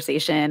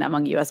conversation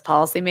among US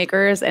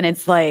policymakers, and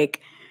it's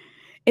like,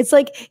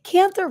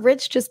 can't the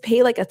rich just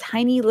pay like a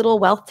tiny little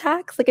wealth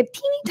tax, like a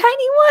teeny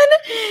tiny one?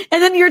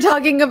 And then you're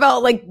talking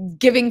about like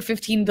giving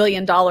 $15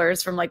 billion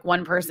from like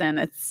one person.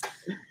 It's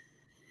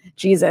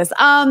Jesus.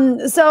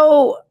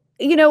 So,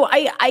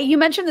 you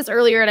mentioned this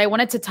earlier and I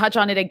wanted to touch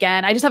on it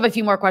again. I just have a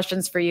few more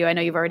questions for you. I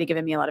know you've already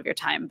given me a lot of your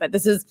time, but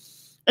this is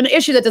an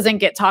issue that doesn't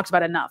get talked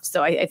about enough.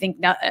 So I think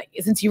now,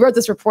 since you wrote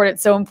this report,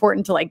 it's so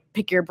important to like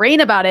pick your brain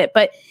about it.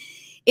 But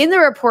in the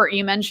report,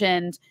 you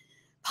mentioned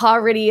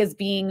poverty as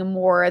being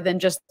more than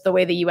just the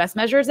way the US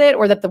measures it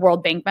or that the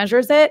World Bank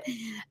measures it.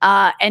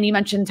 And you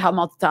mentioned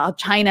how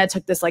China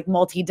took this like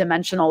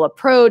multi-dimensional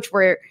approach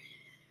where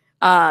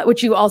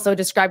which you also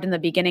described in the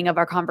beginning of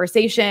our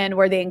conversation,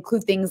 where they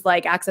include things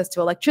like access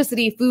to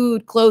electricity,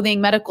 food,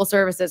 clothing, medical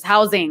services,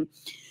 housing.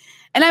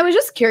 And I was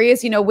just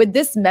curious, with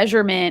this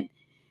measurement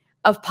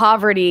of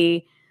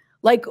poverty,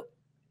 like,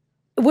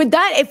 would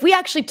that, if we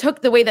actually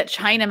took the way that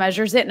China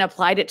measures it and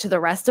applied it to the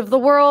rest of the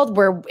world,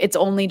 where it's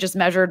only just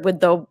measured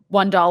with the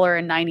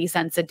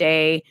 $1.90 a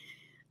day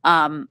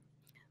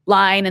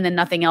line and then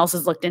nothing else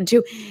is looked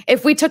into,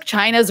 if we took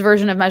China's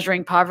version of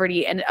measuring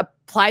poverty and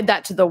applied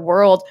that to the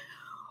world,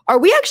 are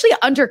we actually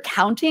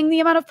undercounting the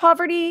amount of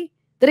poverty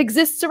that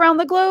exists around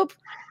the globe?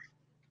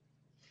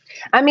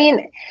 I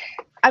mean,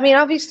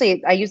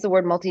 obviously, I use the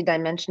word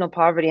multidimensional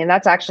poverty, and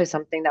that's actually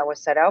something that was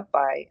set out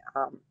by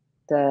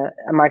the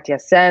Amartya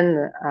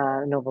Sen,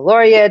 Nobel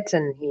laureate,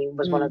 and he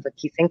was one of the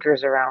key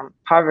thinkers around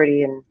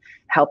poverty and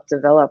helped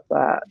develop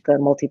the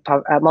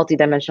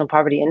multidimensional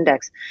poverty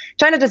index.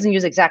 China doesn't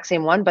use the exact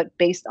same one, but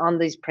based on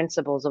these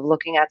principles of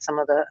looking at some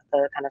of the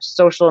kind of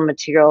social and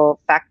material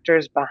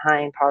factors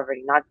behind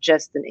poverty, not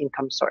just an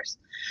income source.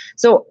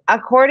 So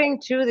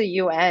according to the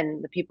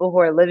UN, the people who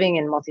are living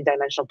in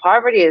multidimensional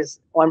poverty is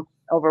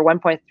over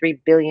 1.3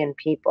 billion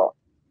people.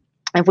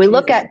 If we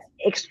look at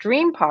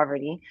extreme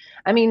poverty,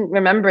 I mean,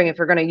 remembering if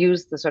we're going to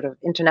use the sort of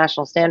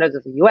international standards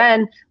of the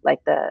UN,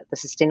 like the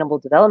Sustainable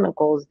Development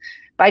Goals,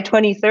 by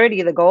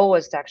 2030, the goal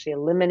was to actually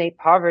eliminate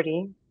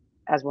poverty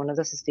as one of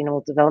the Sustainable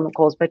Development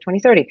Goals by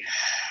 2030.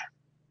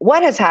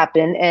 What has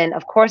happened, and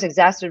of course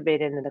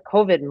exacerbated in the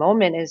COVID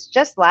moment, is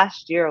just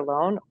last year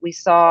alone, we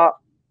saw,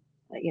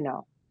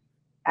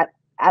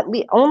 at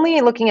least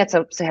only looking at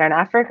sub-Saharan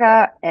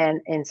Africa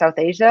and in South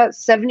Asia,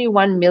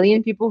 71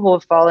 million people who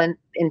have fallen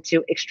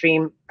into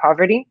extreme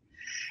poverty.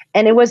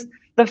 And it was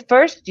the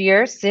first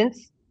year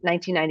since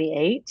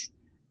 1998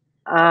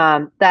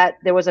 that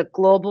there was a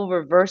global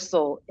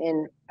reversal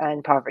in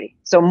poverty.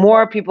 So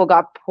more people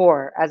got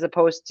poor as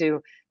opposed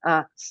to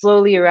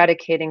slowly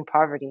eradicating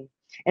poverty.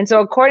 And so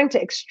according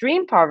to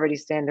extreme poverty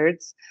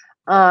standards,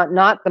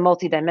 not the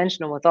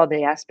multidimensional with all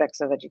the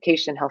aspects of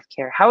education,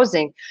 healthcare,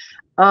 housing,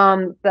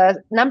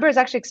 the number is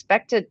actually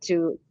expected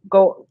to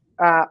go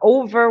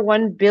over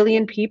 1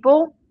 billion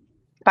people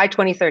by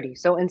 2030.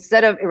 So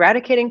instead of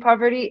eradicating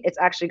poverty, it's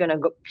actually going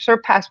to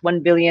surpass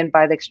 1 billion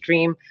by the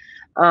extreme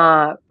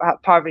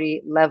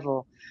poverty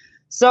level.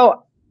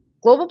 So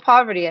global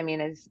poverty, I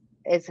mean,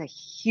 is a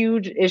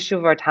huge issue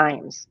of our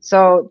times.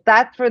 So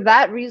that for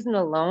that reason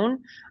alone,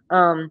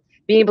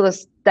 being able to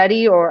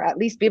study or at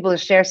least be able to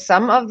share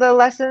some of the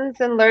lessons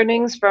and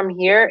learnings from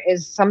here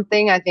is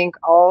something I think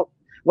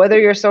whether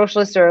you're a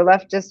socialist or a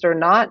leftist or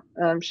not,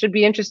 should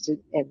be interested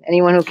in.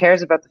 Anyone who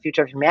cares about the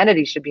future of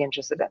humanity should be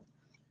interested in.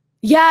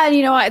 Yeah,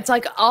 it's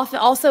like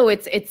also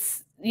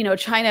it's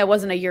China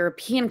wasn't a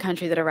European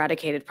country that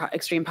eradicated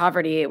extreme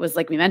poverty. It was,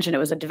 like we mentioned, it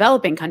was a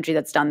developing country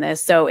that's done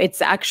this. So it's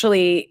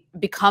actually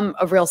become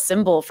a real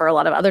symbol for a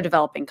lot of other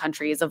developing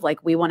countries of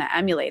like, we want to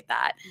emulate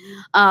that,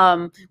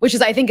 which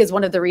I think is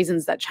one of the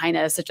reasons that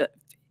China is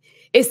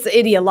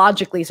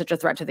ideologically such a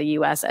threat to the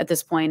US at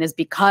this point, is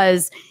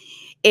because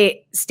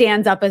it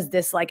stands up as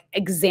this like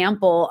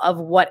example of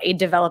what a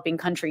developing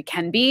country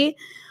can be.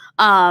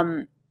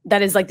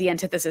 That is like the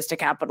antithesis to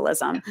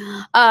capitalism.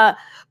 But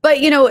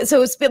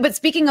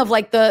speaking of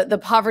like the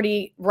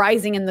poverty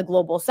rising in the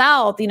global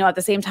South, at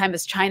the same time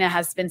as China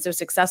has been so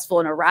successful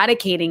in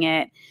eradicating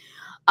it,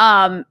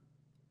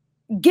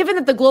 given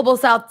that the global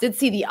South did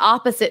see the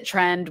opposite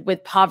trend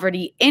with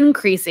poverty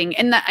increasing,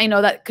 and that I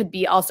know that could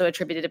be also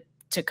attributed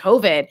to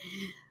COVID,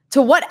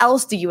 to what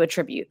else do you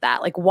attribute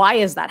that? Like, why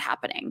is that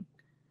happening?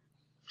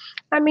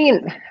 I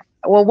mean,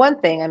 well, one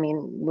thing,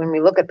 when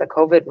we look at the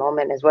COVID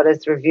moment, is what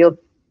is revealed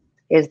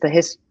is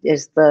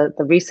the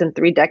recent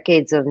 3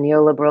 decades of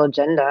neoliberal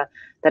agenda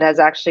that has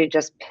actually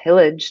just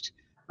pillaged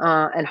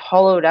and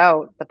hollowed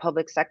out the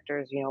public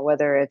sectors,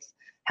 whether it's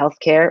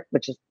healthcare,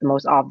 which is the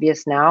most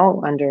obvious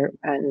now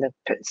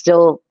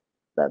still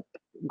the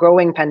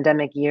growing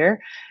pandemic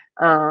year,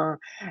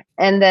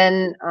 and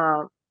then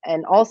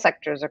and all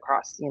sectors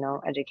across,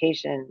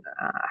 education,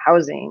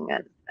 housing,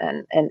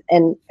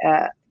 and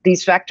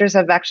these factors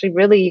have actually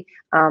really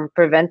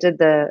prevented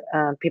the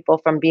people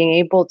from being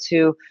able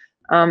to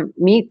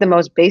meet the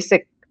most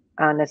basic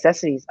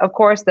necessities. Of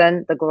course,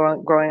 then the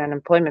growing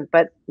unemployment,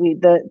 but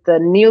the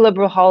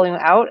neoliberal hollowing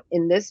out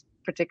in this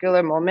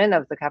particular moment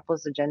of the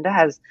capitalist agenda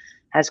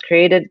has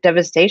created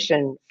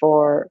devastation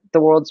for the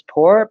world's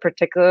poor,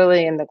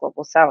 particularly in the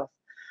global South.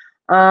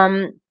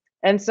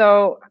 And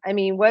so,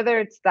 whether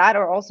it's that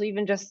or also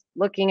even just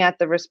looking at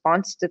the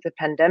response to the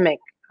pandemic,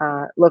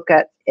 look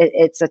at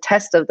it's a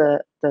test of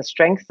the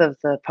strength of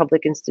the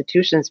public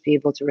institutions to be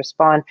able to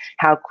respond,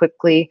 how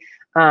quickly,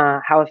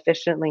 how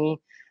efficiently,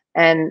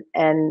 and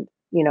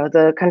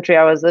the country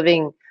I was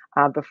living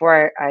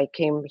before I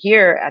came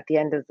here at the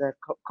end of the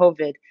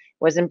COVID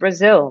was in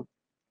Brazil,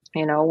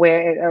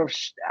 where it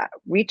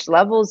reached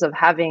levels of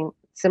having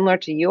similar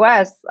to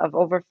US, of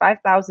over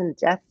 5,000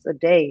 deaths a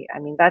day. I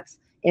mean, that's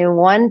in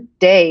one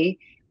day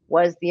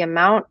was the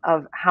amount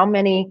of how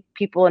many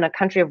people in a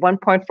country of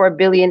 1.4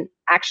 billion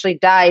actually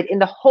died in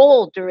the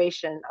whole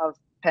duration of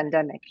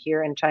pandemic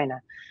here in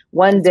China.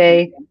 One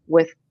day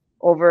with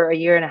over a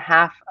year and a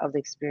half of the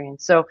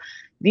experience. So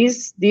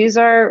these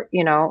are,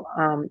 you know,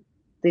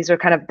 these are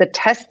kind of the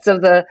tests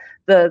of the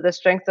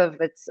strength of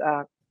its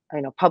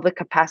you know, public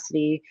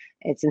capacity,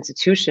 its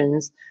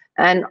institutions.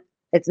 And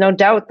it's no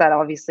doubt that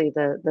obviously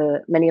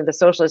the many of the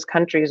socialist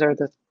countries, or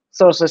the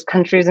socialist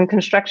countries in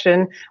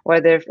construction,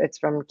 whether it's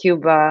from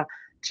Cuba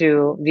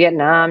to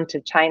Vietnam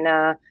to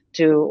China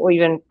to, or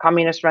even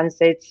communist run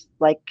states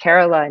like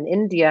Kerala and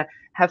India,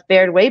 have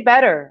fared way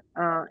better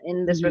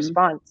in this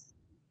response.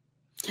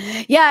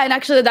 Yeah, and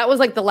actually that was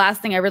like the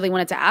last thing I really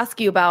wanted to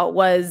ask you about,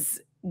 was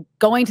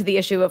going to the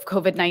issue of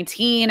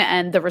COVID-19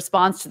 and the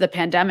response to the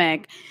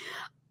pandemic.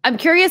 I'm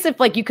curious if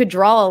like you could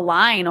draw a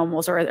line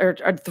almost, or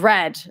a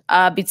thread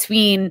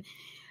between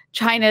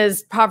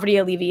China's poverty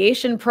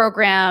alleviation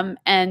program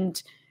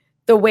and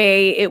the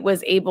way it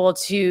was able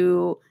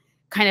to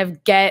kind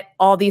of get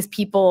all these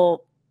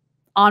people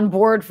on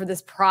board for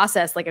this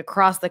process, like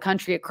across the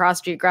country, across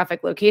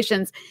geographic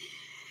locations.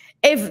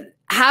 If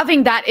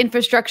having that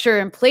infrastructure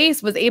in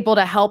place was able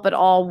to help at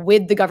all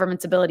with the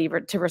government's ability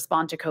to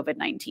respond to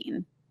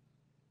COVID-19.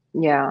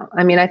 Yeah,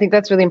 I mean, I think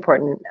that's really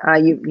important.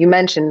 You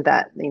mentioned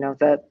that, you know,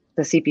 the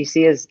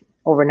CPC is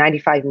over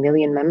 95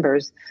 million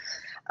members,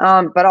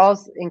 but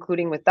also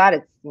including with that,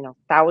 it's, you know,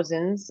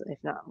 thousands, if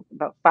not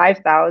about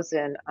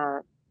 5,000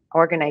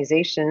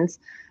 organizations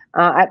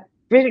at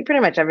pretty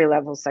much every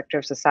level sector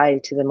of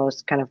society, to the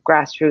most kind of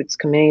grassroots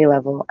community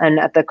level. And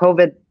at the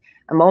COVID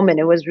moment,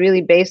 it was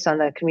really based on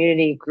the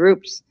community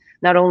groups,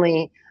 not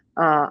only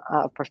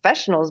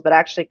professionals, but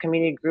actually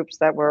community groups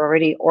that were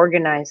already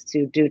organized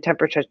to do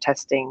temperature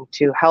testing,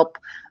 to help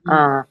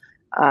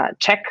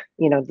check,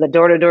 you know, the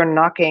door-to-door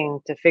knocking,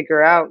 to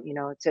figure out, you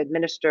know, to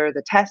administer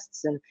the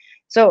tests. And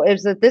so it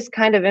was that this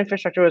kind of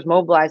infrastructure was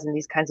mobilized in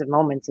these kinds of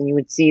moments, and you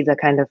would see the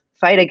kind of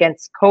fight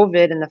against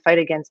COVID and the fight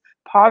against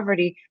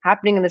poverty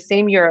happening in the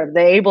same year.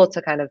 They're able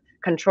to kind of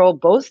control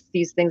both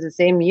these things the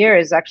same year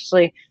is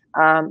actually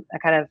a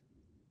kind of,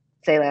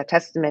 say, a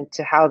testament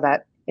to how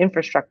that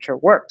infrastructure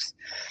works.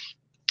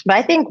 But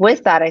I think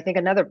with that, I think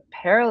another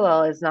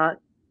parallel is not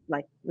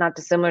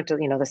dissimilar to,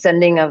 you know, the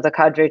sending of the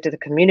cadre to the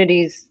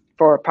communities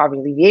for poverty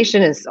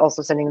alleviation, is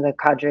also sending the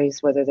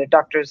cadres, whether they're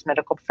doctors,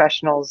 medical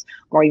professionals,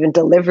 or even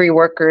delivery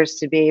workers,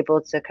 to be able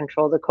to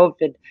control the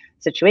COVID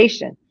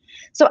situation.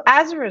 So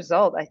as a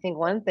result, I think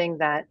one thing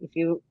that if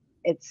you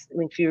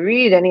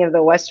read any of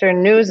the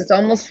Western news, it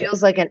almost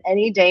feels like in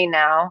any day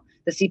now,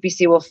 the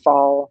CPC will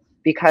fall,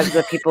 because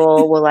the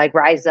people will like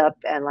rise up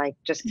and like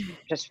just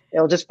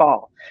it'll just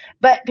fall.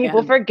 But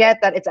people forget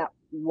that it's a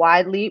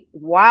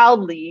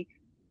wildly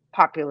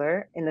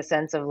popular, in the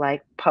sense of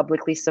like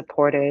publicly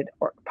supported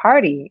or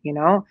party, you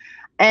know,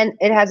 and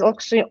it has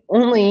actually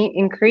only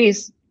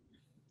increased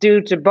due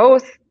to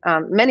both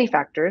many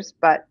factors,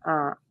 but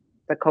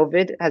the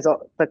COVID has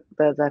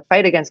the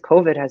fight against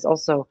COVID has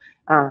also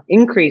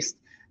increased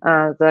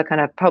the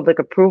kind of public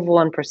approval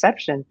and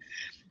perception.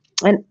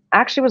 And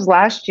actually, it was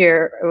last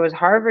year, it was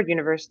Harvard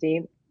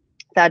University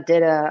that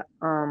did a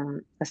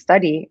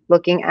study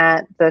looking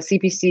at the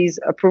CPC's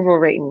approval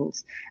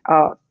ratings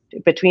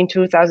between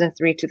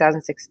 2003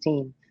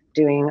 2016,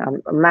 doing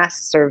a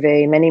mass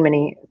survey, many,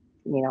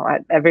 you know,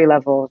 at every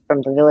level,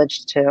 from the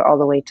village to all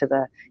the way to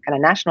the kind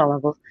of national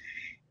levels.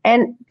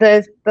 And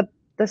the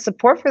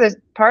support for this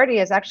party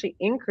has actually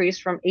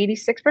increased from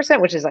 86%,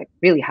 which is like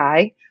really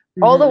high,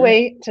 all the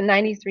way to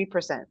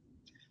 93%.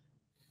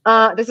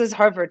 This is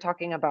Harvard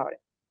talking about it.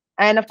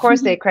 And of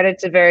course, they credit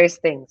to various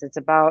things. It's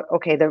about,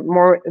 okay, the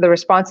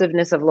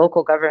responsiveness of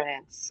local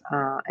governance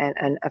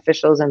and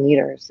officials and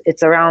leaders.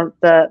 It's around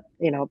the,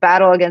 you know,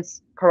 battle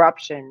against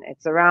corruption.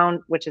 It's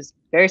around, which is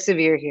very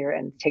severe here,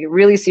 and take it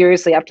really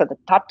seriously up to the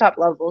top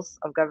levels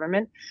of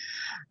government.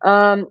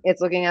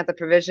 It's looking at the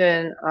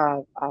provision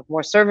of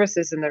more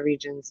services in the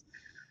regions.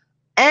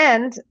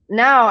 And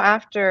now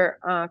after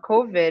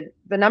COVID,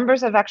 the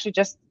numbers have actually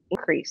just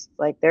increased.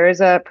 Like, there is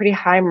a pretty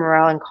high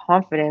morale and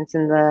confidence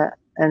in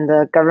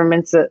the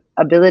government's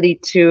ability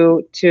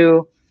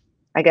to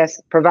I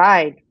guess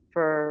provide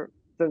for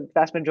the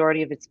vast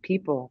majority of its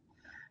people.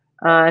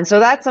 And so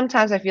that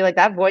sometimes I feel like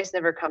that voice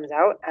never comes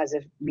out, as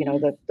if, you know,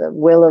 the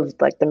will of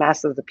like the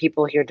mass of the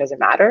people here doesn't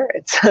matter.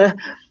 It's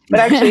but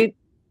actually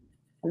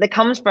that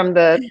comes from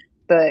the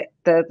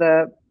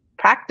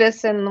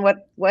practice and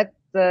what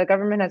the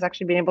government has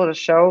actually been able to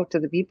show to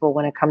the people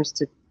when it comes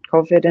to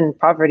COVID and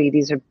poverty.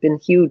 These have been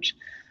huge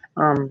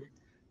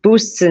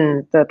boosts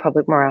in the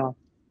public morale.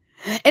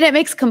 And it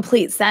makes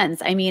complete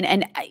sense. I mean,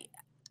 and I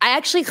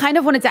actually kind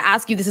of wanted to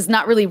ask you, this is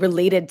not really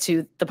related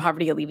to the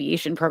poverty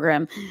alleviation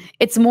program.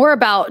 It's more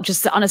about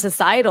just on a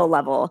societal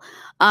level.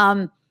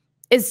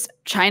 Is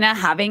China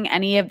having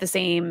any of the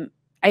same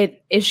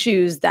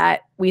issues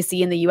that we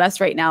see in the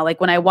US right now.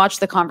 Like when I watch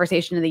the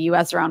conversation in the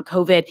US around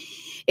COVID,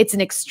 it's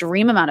an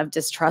extreme amount of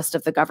distrust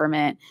of the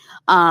government,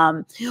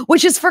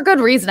 which is for good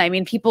reason. I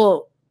mean,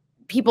 people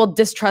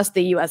distrust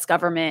the US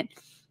government.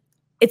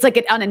 It's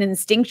like on an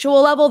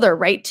instinctual level, they're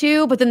right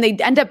to, but then they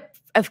end up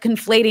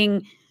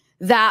conflating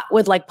that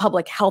with like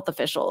public health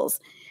officials.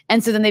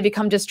 And so then they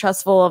become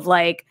distrustful of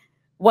like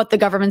what the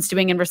government's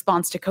doing in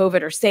response to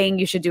COVID or saying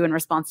you should do in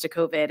response to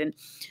COVID. And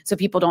so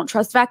people don't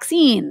trust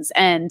vaccines.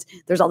 And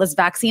there's all this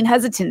vaccine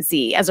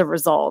hesitancy as a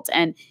result.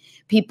 And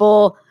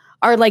people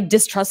are like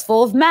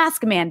distrustful of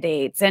mask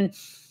mandates and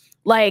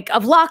like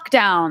of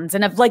lockdowns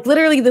and of like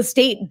literally the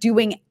state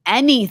doing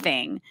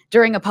anything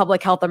during a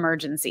public health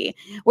emergency.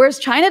 Whereas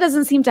China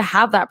doesn't seem to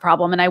have that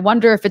problem. And I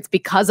wonder if it's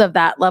because of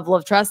that level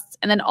of trust.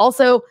 And then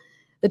also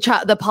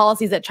the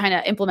policies that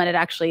China implemented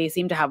actually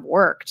seem to have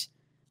worked.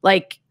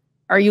 Like,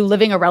 are you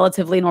living a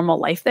relatively normal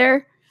life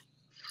there,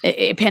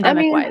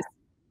 pandemic-wise?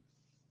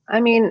 I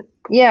mean,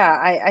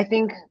 yeah, I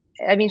think,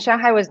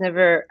 Shanghai was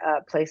never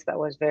a place that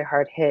was very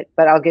hard hit,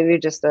 but I'll give you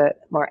just a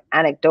more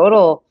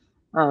anecdotal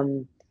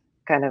kind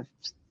of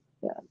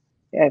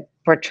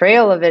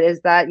portrayal of it is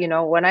that,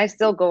 when I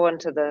still go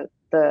into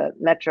the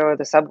metro or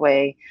the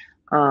subway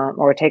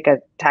or take a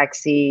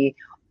taxi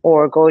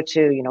or go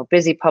to,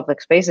 busy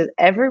public spaces,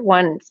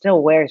 everyone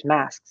still wears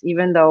masks,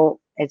 even though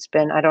it's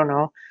been, I don't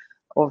know,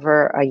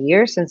 over a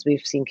year since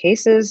we've seen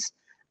cases.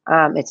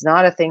 It's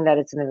not a thing that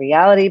it's in the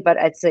reality, but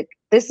it's like,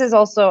 this is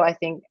also, I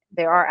think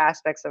there are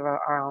aspects of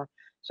our own,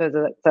 so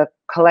the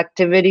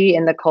collectivity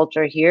in the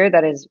culture here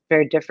that is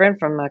very different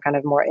from a kind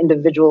of more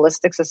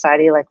individualistic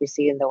society like we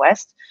see in the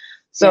West.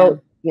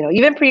 So,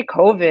 even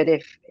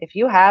pre-COVID, if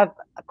you have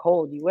a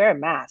cold, you wear a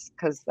mask,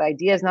 because the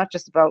idea is not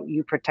just about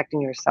you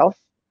protecting yourself,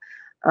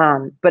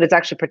 but it's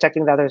actually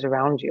protecting the others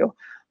around you.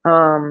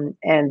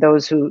 And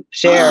those who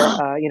share,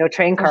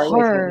 train car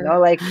with you,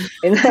 like,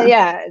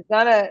 it's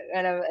not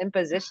an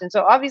imposition.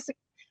 So obviously,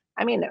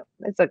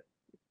 it's a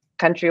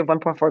country of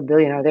 1.4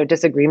 billion. Are there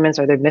disagreements?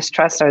 Are there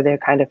mistrusts? Are there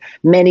kind of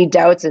many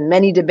doubts and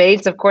many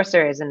debates? Of course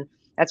there is. And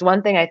that's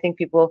one thing I think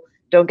people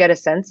don't get a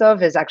sense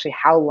of, is actually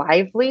how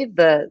lively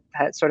that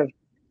sort of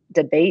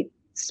debate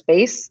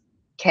space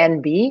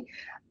can be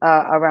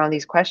around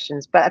these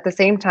questions. But at the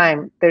same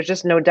time, there's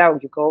just no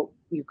doubt.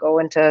 You go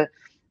into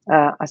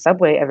a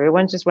subway,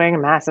 everyone's just wearing a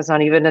mask. That's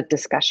not even a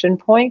discussion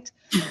point.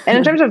 And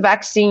in terms of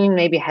vaccine,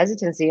 maybe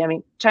hesitancy,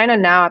 China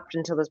now, up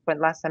until this point,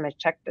 last time I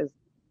checked,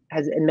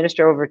 has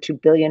administered over 2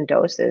 billion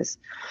doses.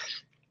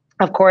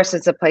 Of course,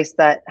 it's a place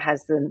that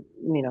has the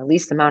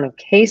least amount of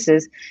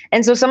cases.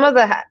 And so some of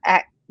the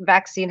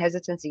vaccine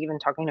hesitancy, even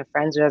talking to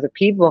friends or other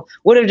people,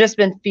 would have just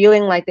been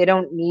feeling like they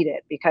don't need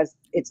it because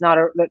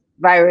the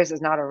virus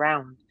is not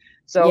around.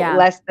 So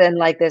less than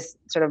like this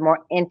sort of more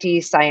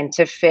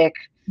anti-scientific,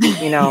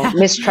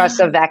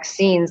 mistrust of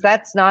vaccines.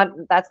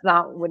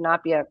 Would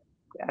not be a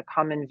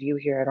common view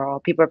here at all.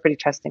 People are pretty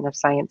trusting of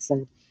science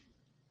and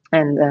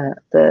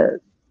the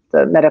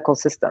medical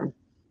system.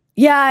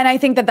 Yeah, and I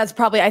think that's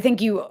probably, I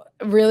think you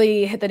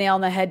really hit the nail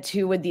on the head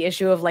too with the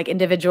issue of like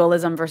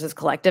individualism versus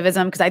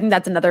collectivism, because I think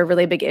that's another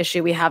really big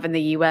issue we have in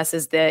the US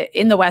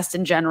in the West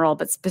in general,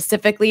 but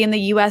specifically in the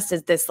US,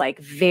 is this like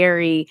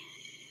very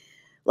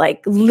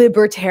like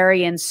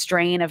libertarian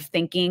strain of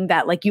thinking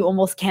that like you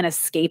almost can't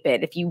escape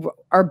it. If you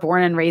are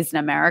born and raised in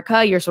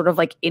America, you're sort of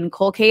like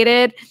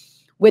inculcated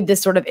with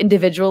this sort of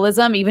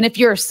individualism. Even if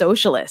you're a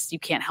socialist, you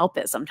can't help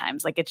it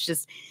sometimes. Like it's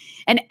just,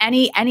 and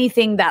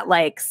anything that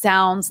like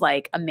sounds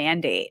like a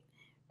mandate,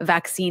 a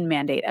vaccine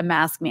mandate, a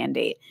mask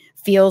mandate,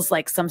 feels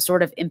like some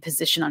sort of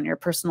imposition on your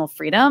personal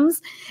freedoms.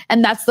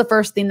 And that's the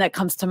first thing that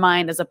comes to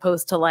mind, as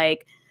opposed to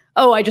like,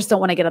 oh, I just don't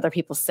want to get other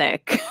people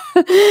sick,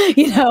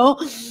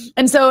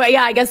 And so,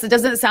 yeah, I guess it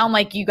doesn't sound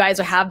like you guys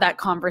have that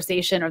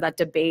conversation or that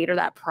debate or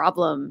that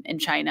problem in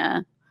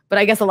China. But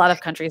I guess a lot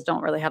of countries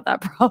don't really have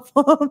that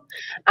problem.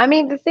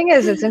 The thing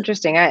is, it's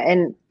interesting.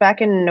 And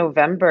back in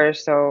November,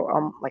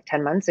 so like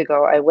 10 months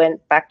ago, I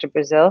went back to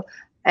Brazil,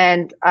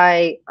 and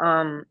I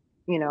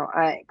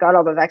got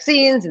all the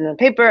vaccines and the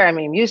paper. I'm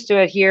used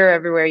to it here.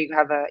 Everywhere you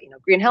have a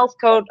green health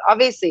code.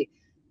 Obviously,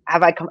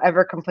 have I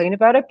ever complained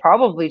about it?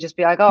 Probably. Just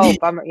be like, oh,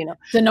 bummer,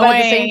 It's annoying. But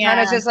at the same time,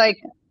 it's just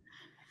like,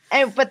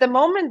 but the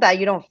moment that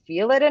you don't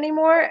feel it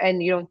anymore,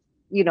 and you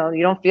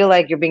don't feel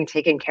like you're being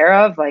taken care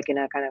of, like in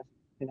a kind of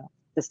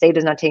the state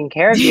is not taking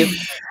care of you.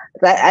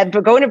 But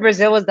going to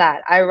Brazil was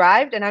that. I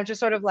arrived and I'm just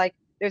sort of like,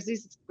 there's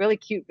these really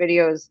cute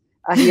videos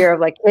here of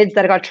like kids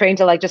that got trained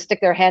to like just stick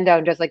their hand out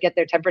and just like get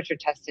their temperature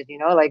tested,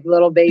 like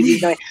little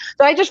babies. So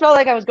I just felt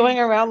like I was going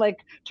around like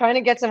trying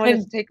to get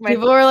someone to take my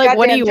people were like,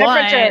 what do you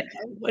want?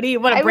 What do you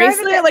want? A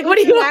bracelet? Like, what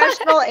do you want?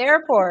 International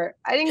airport.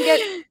 I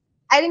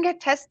didn't get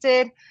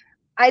tested.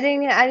 I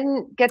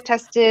didn't get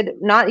tested,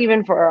 not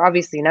even for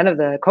obviously none of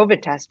the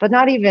COVID tests, but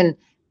not even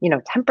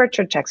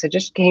temperature checks. It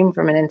just came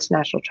from an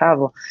international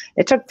travel.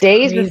 It took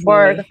days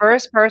before the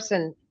first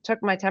person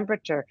took my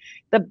temperature.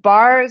 The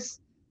bars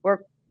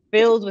were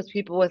filled with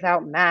people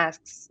without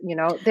masks.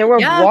 There were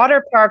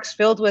water parks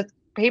filled with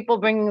people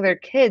bringing their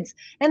kids,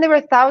 and there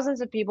were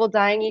thousands of people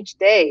dying each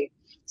day.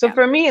 So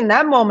for me, in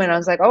that moment, I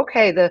was like,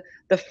 okay, the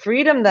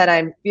freedom that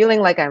I'm feeling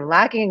like I'm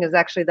lacking is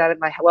actually that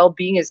my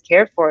well-being is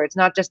cared for. It's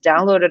not just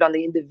downloaded on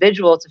the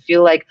individual to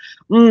feel like,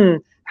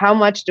 how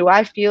much do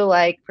I feel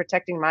like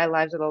protecting my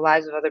lives or the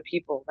lives of other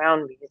people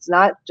around me? It's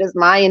not just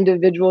my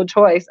individual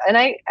choice. And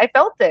I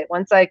felt it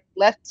once I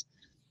left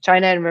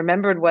China and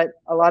remembered what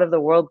a lot of the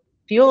world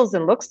feels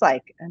and looks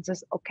like. And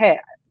just, okay,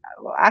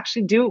 I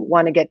actually do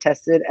want to get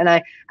tested. And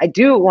I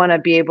do want to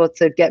be able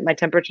to get my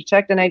temperature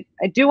checked. And I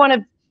do want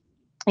to,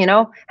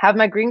 have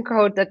my green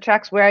code that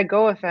tracks where I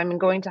go, if I'm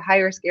going to high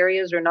risk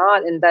areas or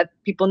not, and that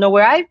people know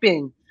where I've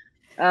been.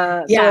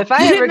 So if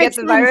I ever get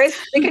the virus,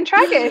 they can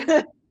track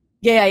it.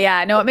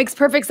 Yeah. No, it makes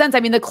perfect sense. I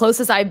mean, the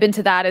closest I've been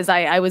to that is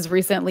I was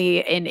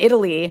recently in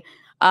Italy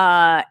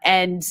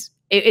and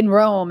in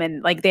Rome,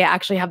 and like they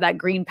actually have that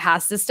green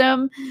pass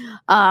system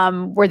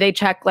where they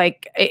check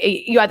like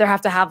you either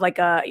have to have like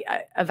a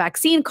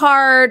vaccine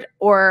card,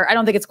 or I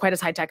don't think it's quite as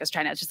high tech as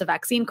China. It's just a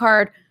vaccine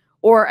card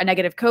or a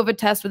negative COVID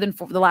test within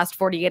the last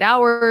 48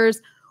 hours,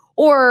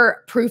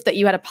 or proof that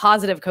you had a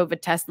positive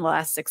COVID test in the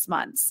last 6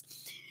 months.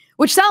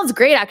 Which sounds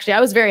great, actually. I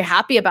was very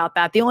happy about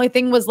that. The only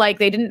thing was like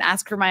they didn't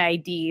ask for my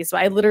ID. So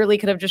I literally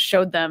could have just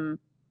showed them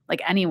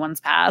like anyone's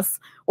pass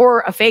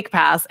or a fake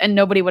pass and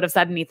nobody would have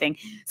said anything.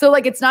 So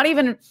like it's not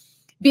even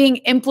being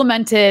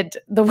implemented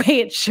the way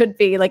it should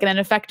be, like in an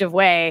effective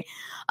way.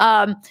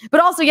 But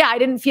also, yeah, I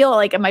didn't feel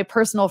like my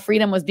personal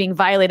freedom was being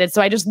violated.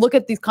 So I just look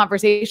at these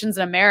conversations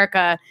in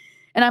America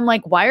and I'm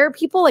like, why are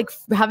people like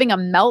having a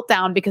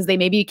meltdown because they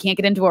maybe can't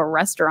get into a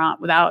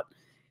restaurant without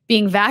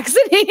being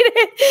vaccinated?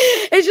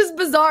 It's just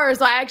bizarre.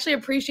 So I actually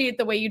appreciate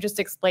the way you just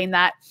explained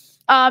that.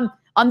 On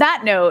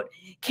that note,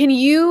 can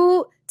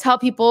you tell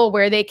people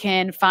where they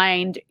can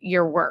find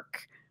your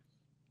work?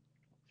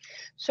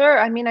 Sure.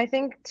 I mean, I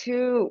think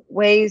 2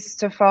 ways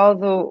to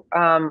follow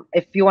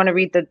if you want to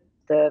read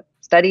the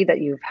study that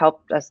you've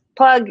helped us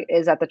plug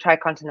is at the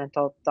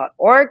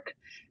tricontinental.org,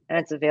 and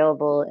it's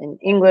available in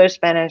English,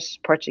 Spanish,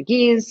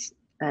 Portuguese,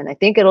 and I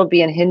think it'll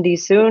be in Hindi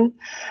soon.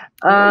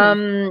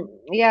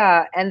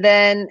 Yeah. And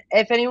then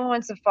if anyone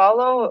wants to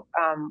follow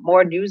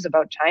more news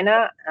about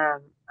China,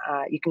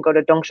 you can go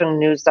to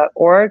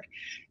dongshengnews.org.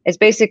 It's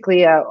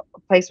basically a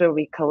place where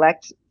we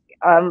collect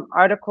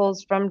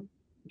articles from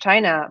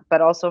China,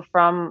 but also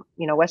from,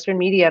 Western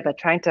media, but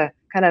trying to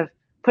kind of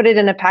put it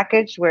in a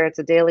package where it's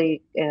a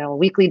daily,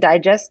 weekly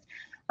digest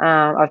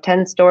of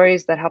 10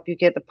 stories that help you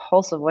get the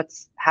pulse of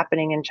what's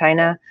happening in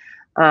China.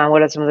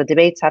 What are some of the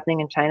debates happening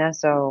in China?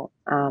 So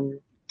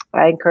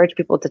I encourage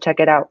people to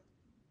check it out.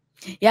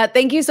 Yeah,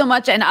 thank you so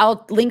much. And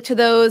I'll link to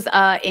those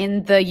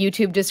in the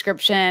YouTube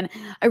description.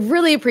 I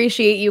really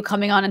appreciate you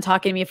coming on and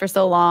talking to me for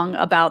so long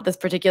about this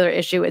particular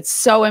issue. It's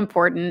so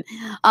important.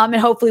 And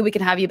hopefully we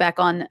can have you back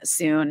on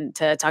soon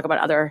to talk about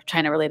other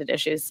China-related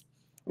issues.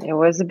 It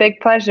was a big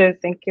pleasure.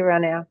 Thank you,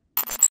 Rania.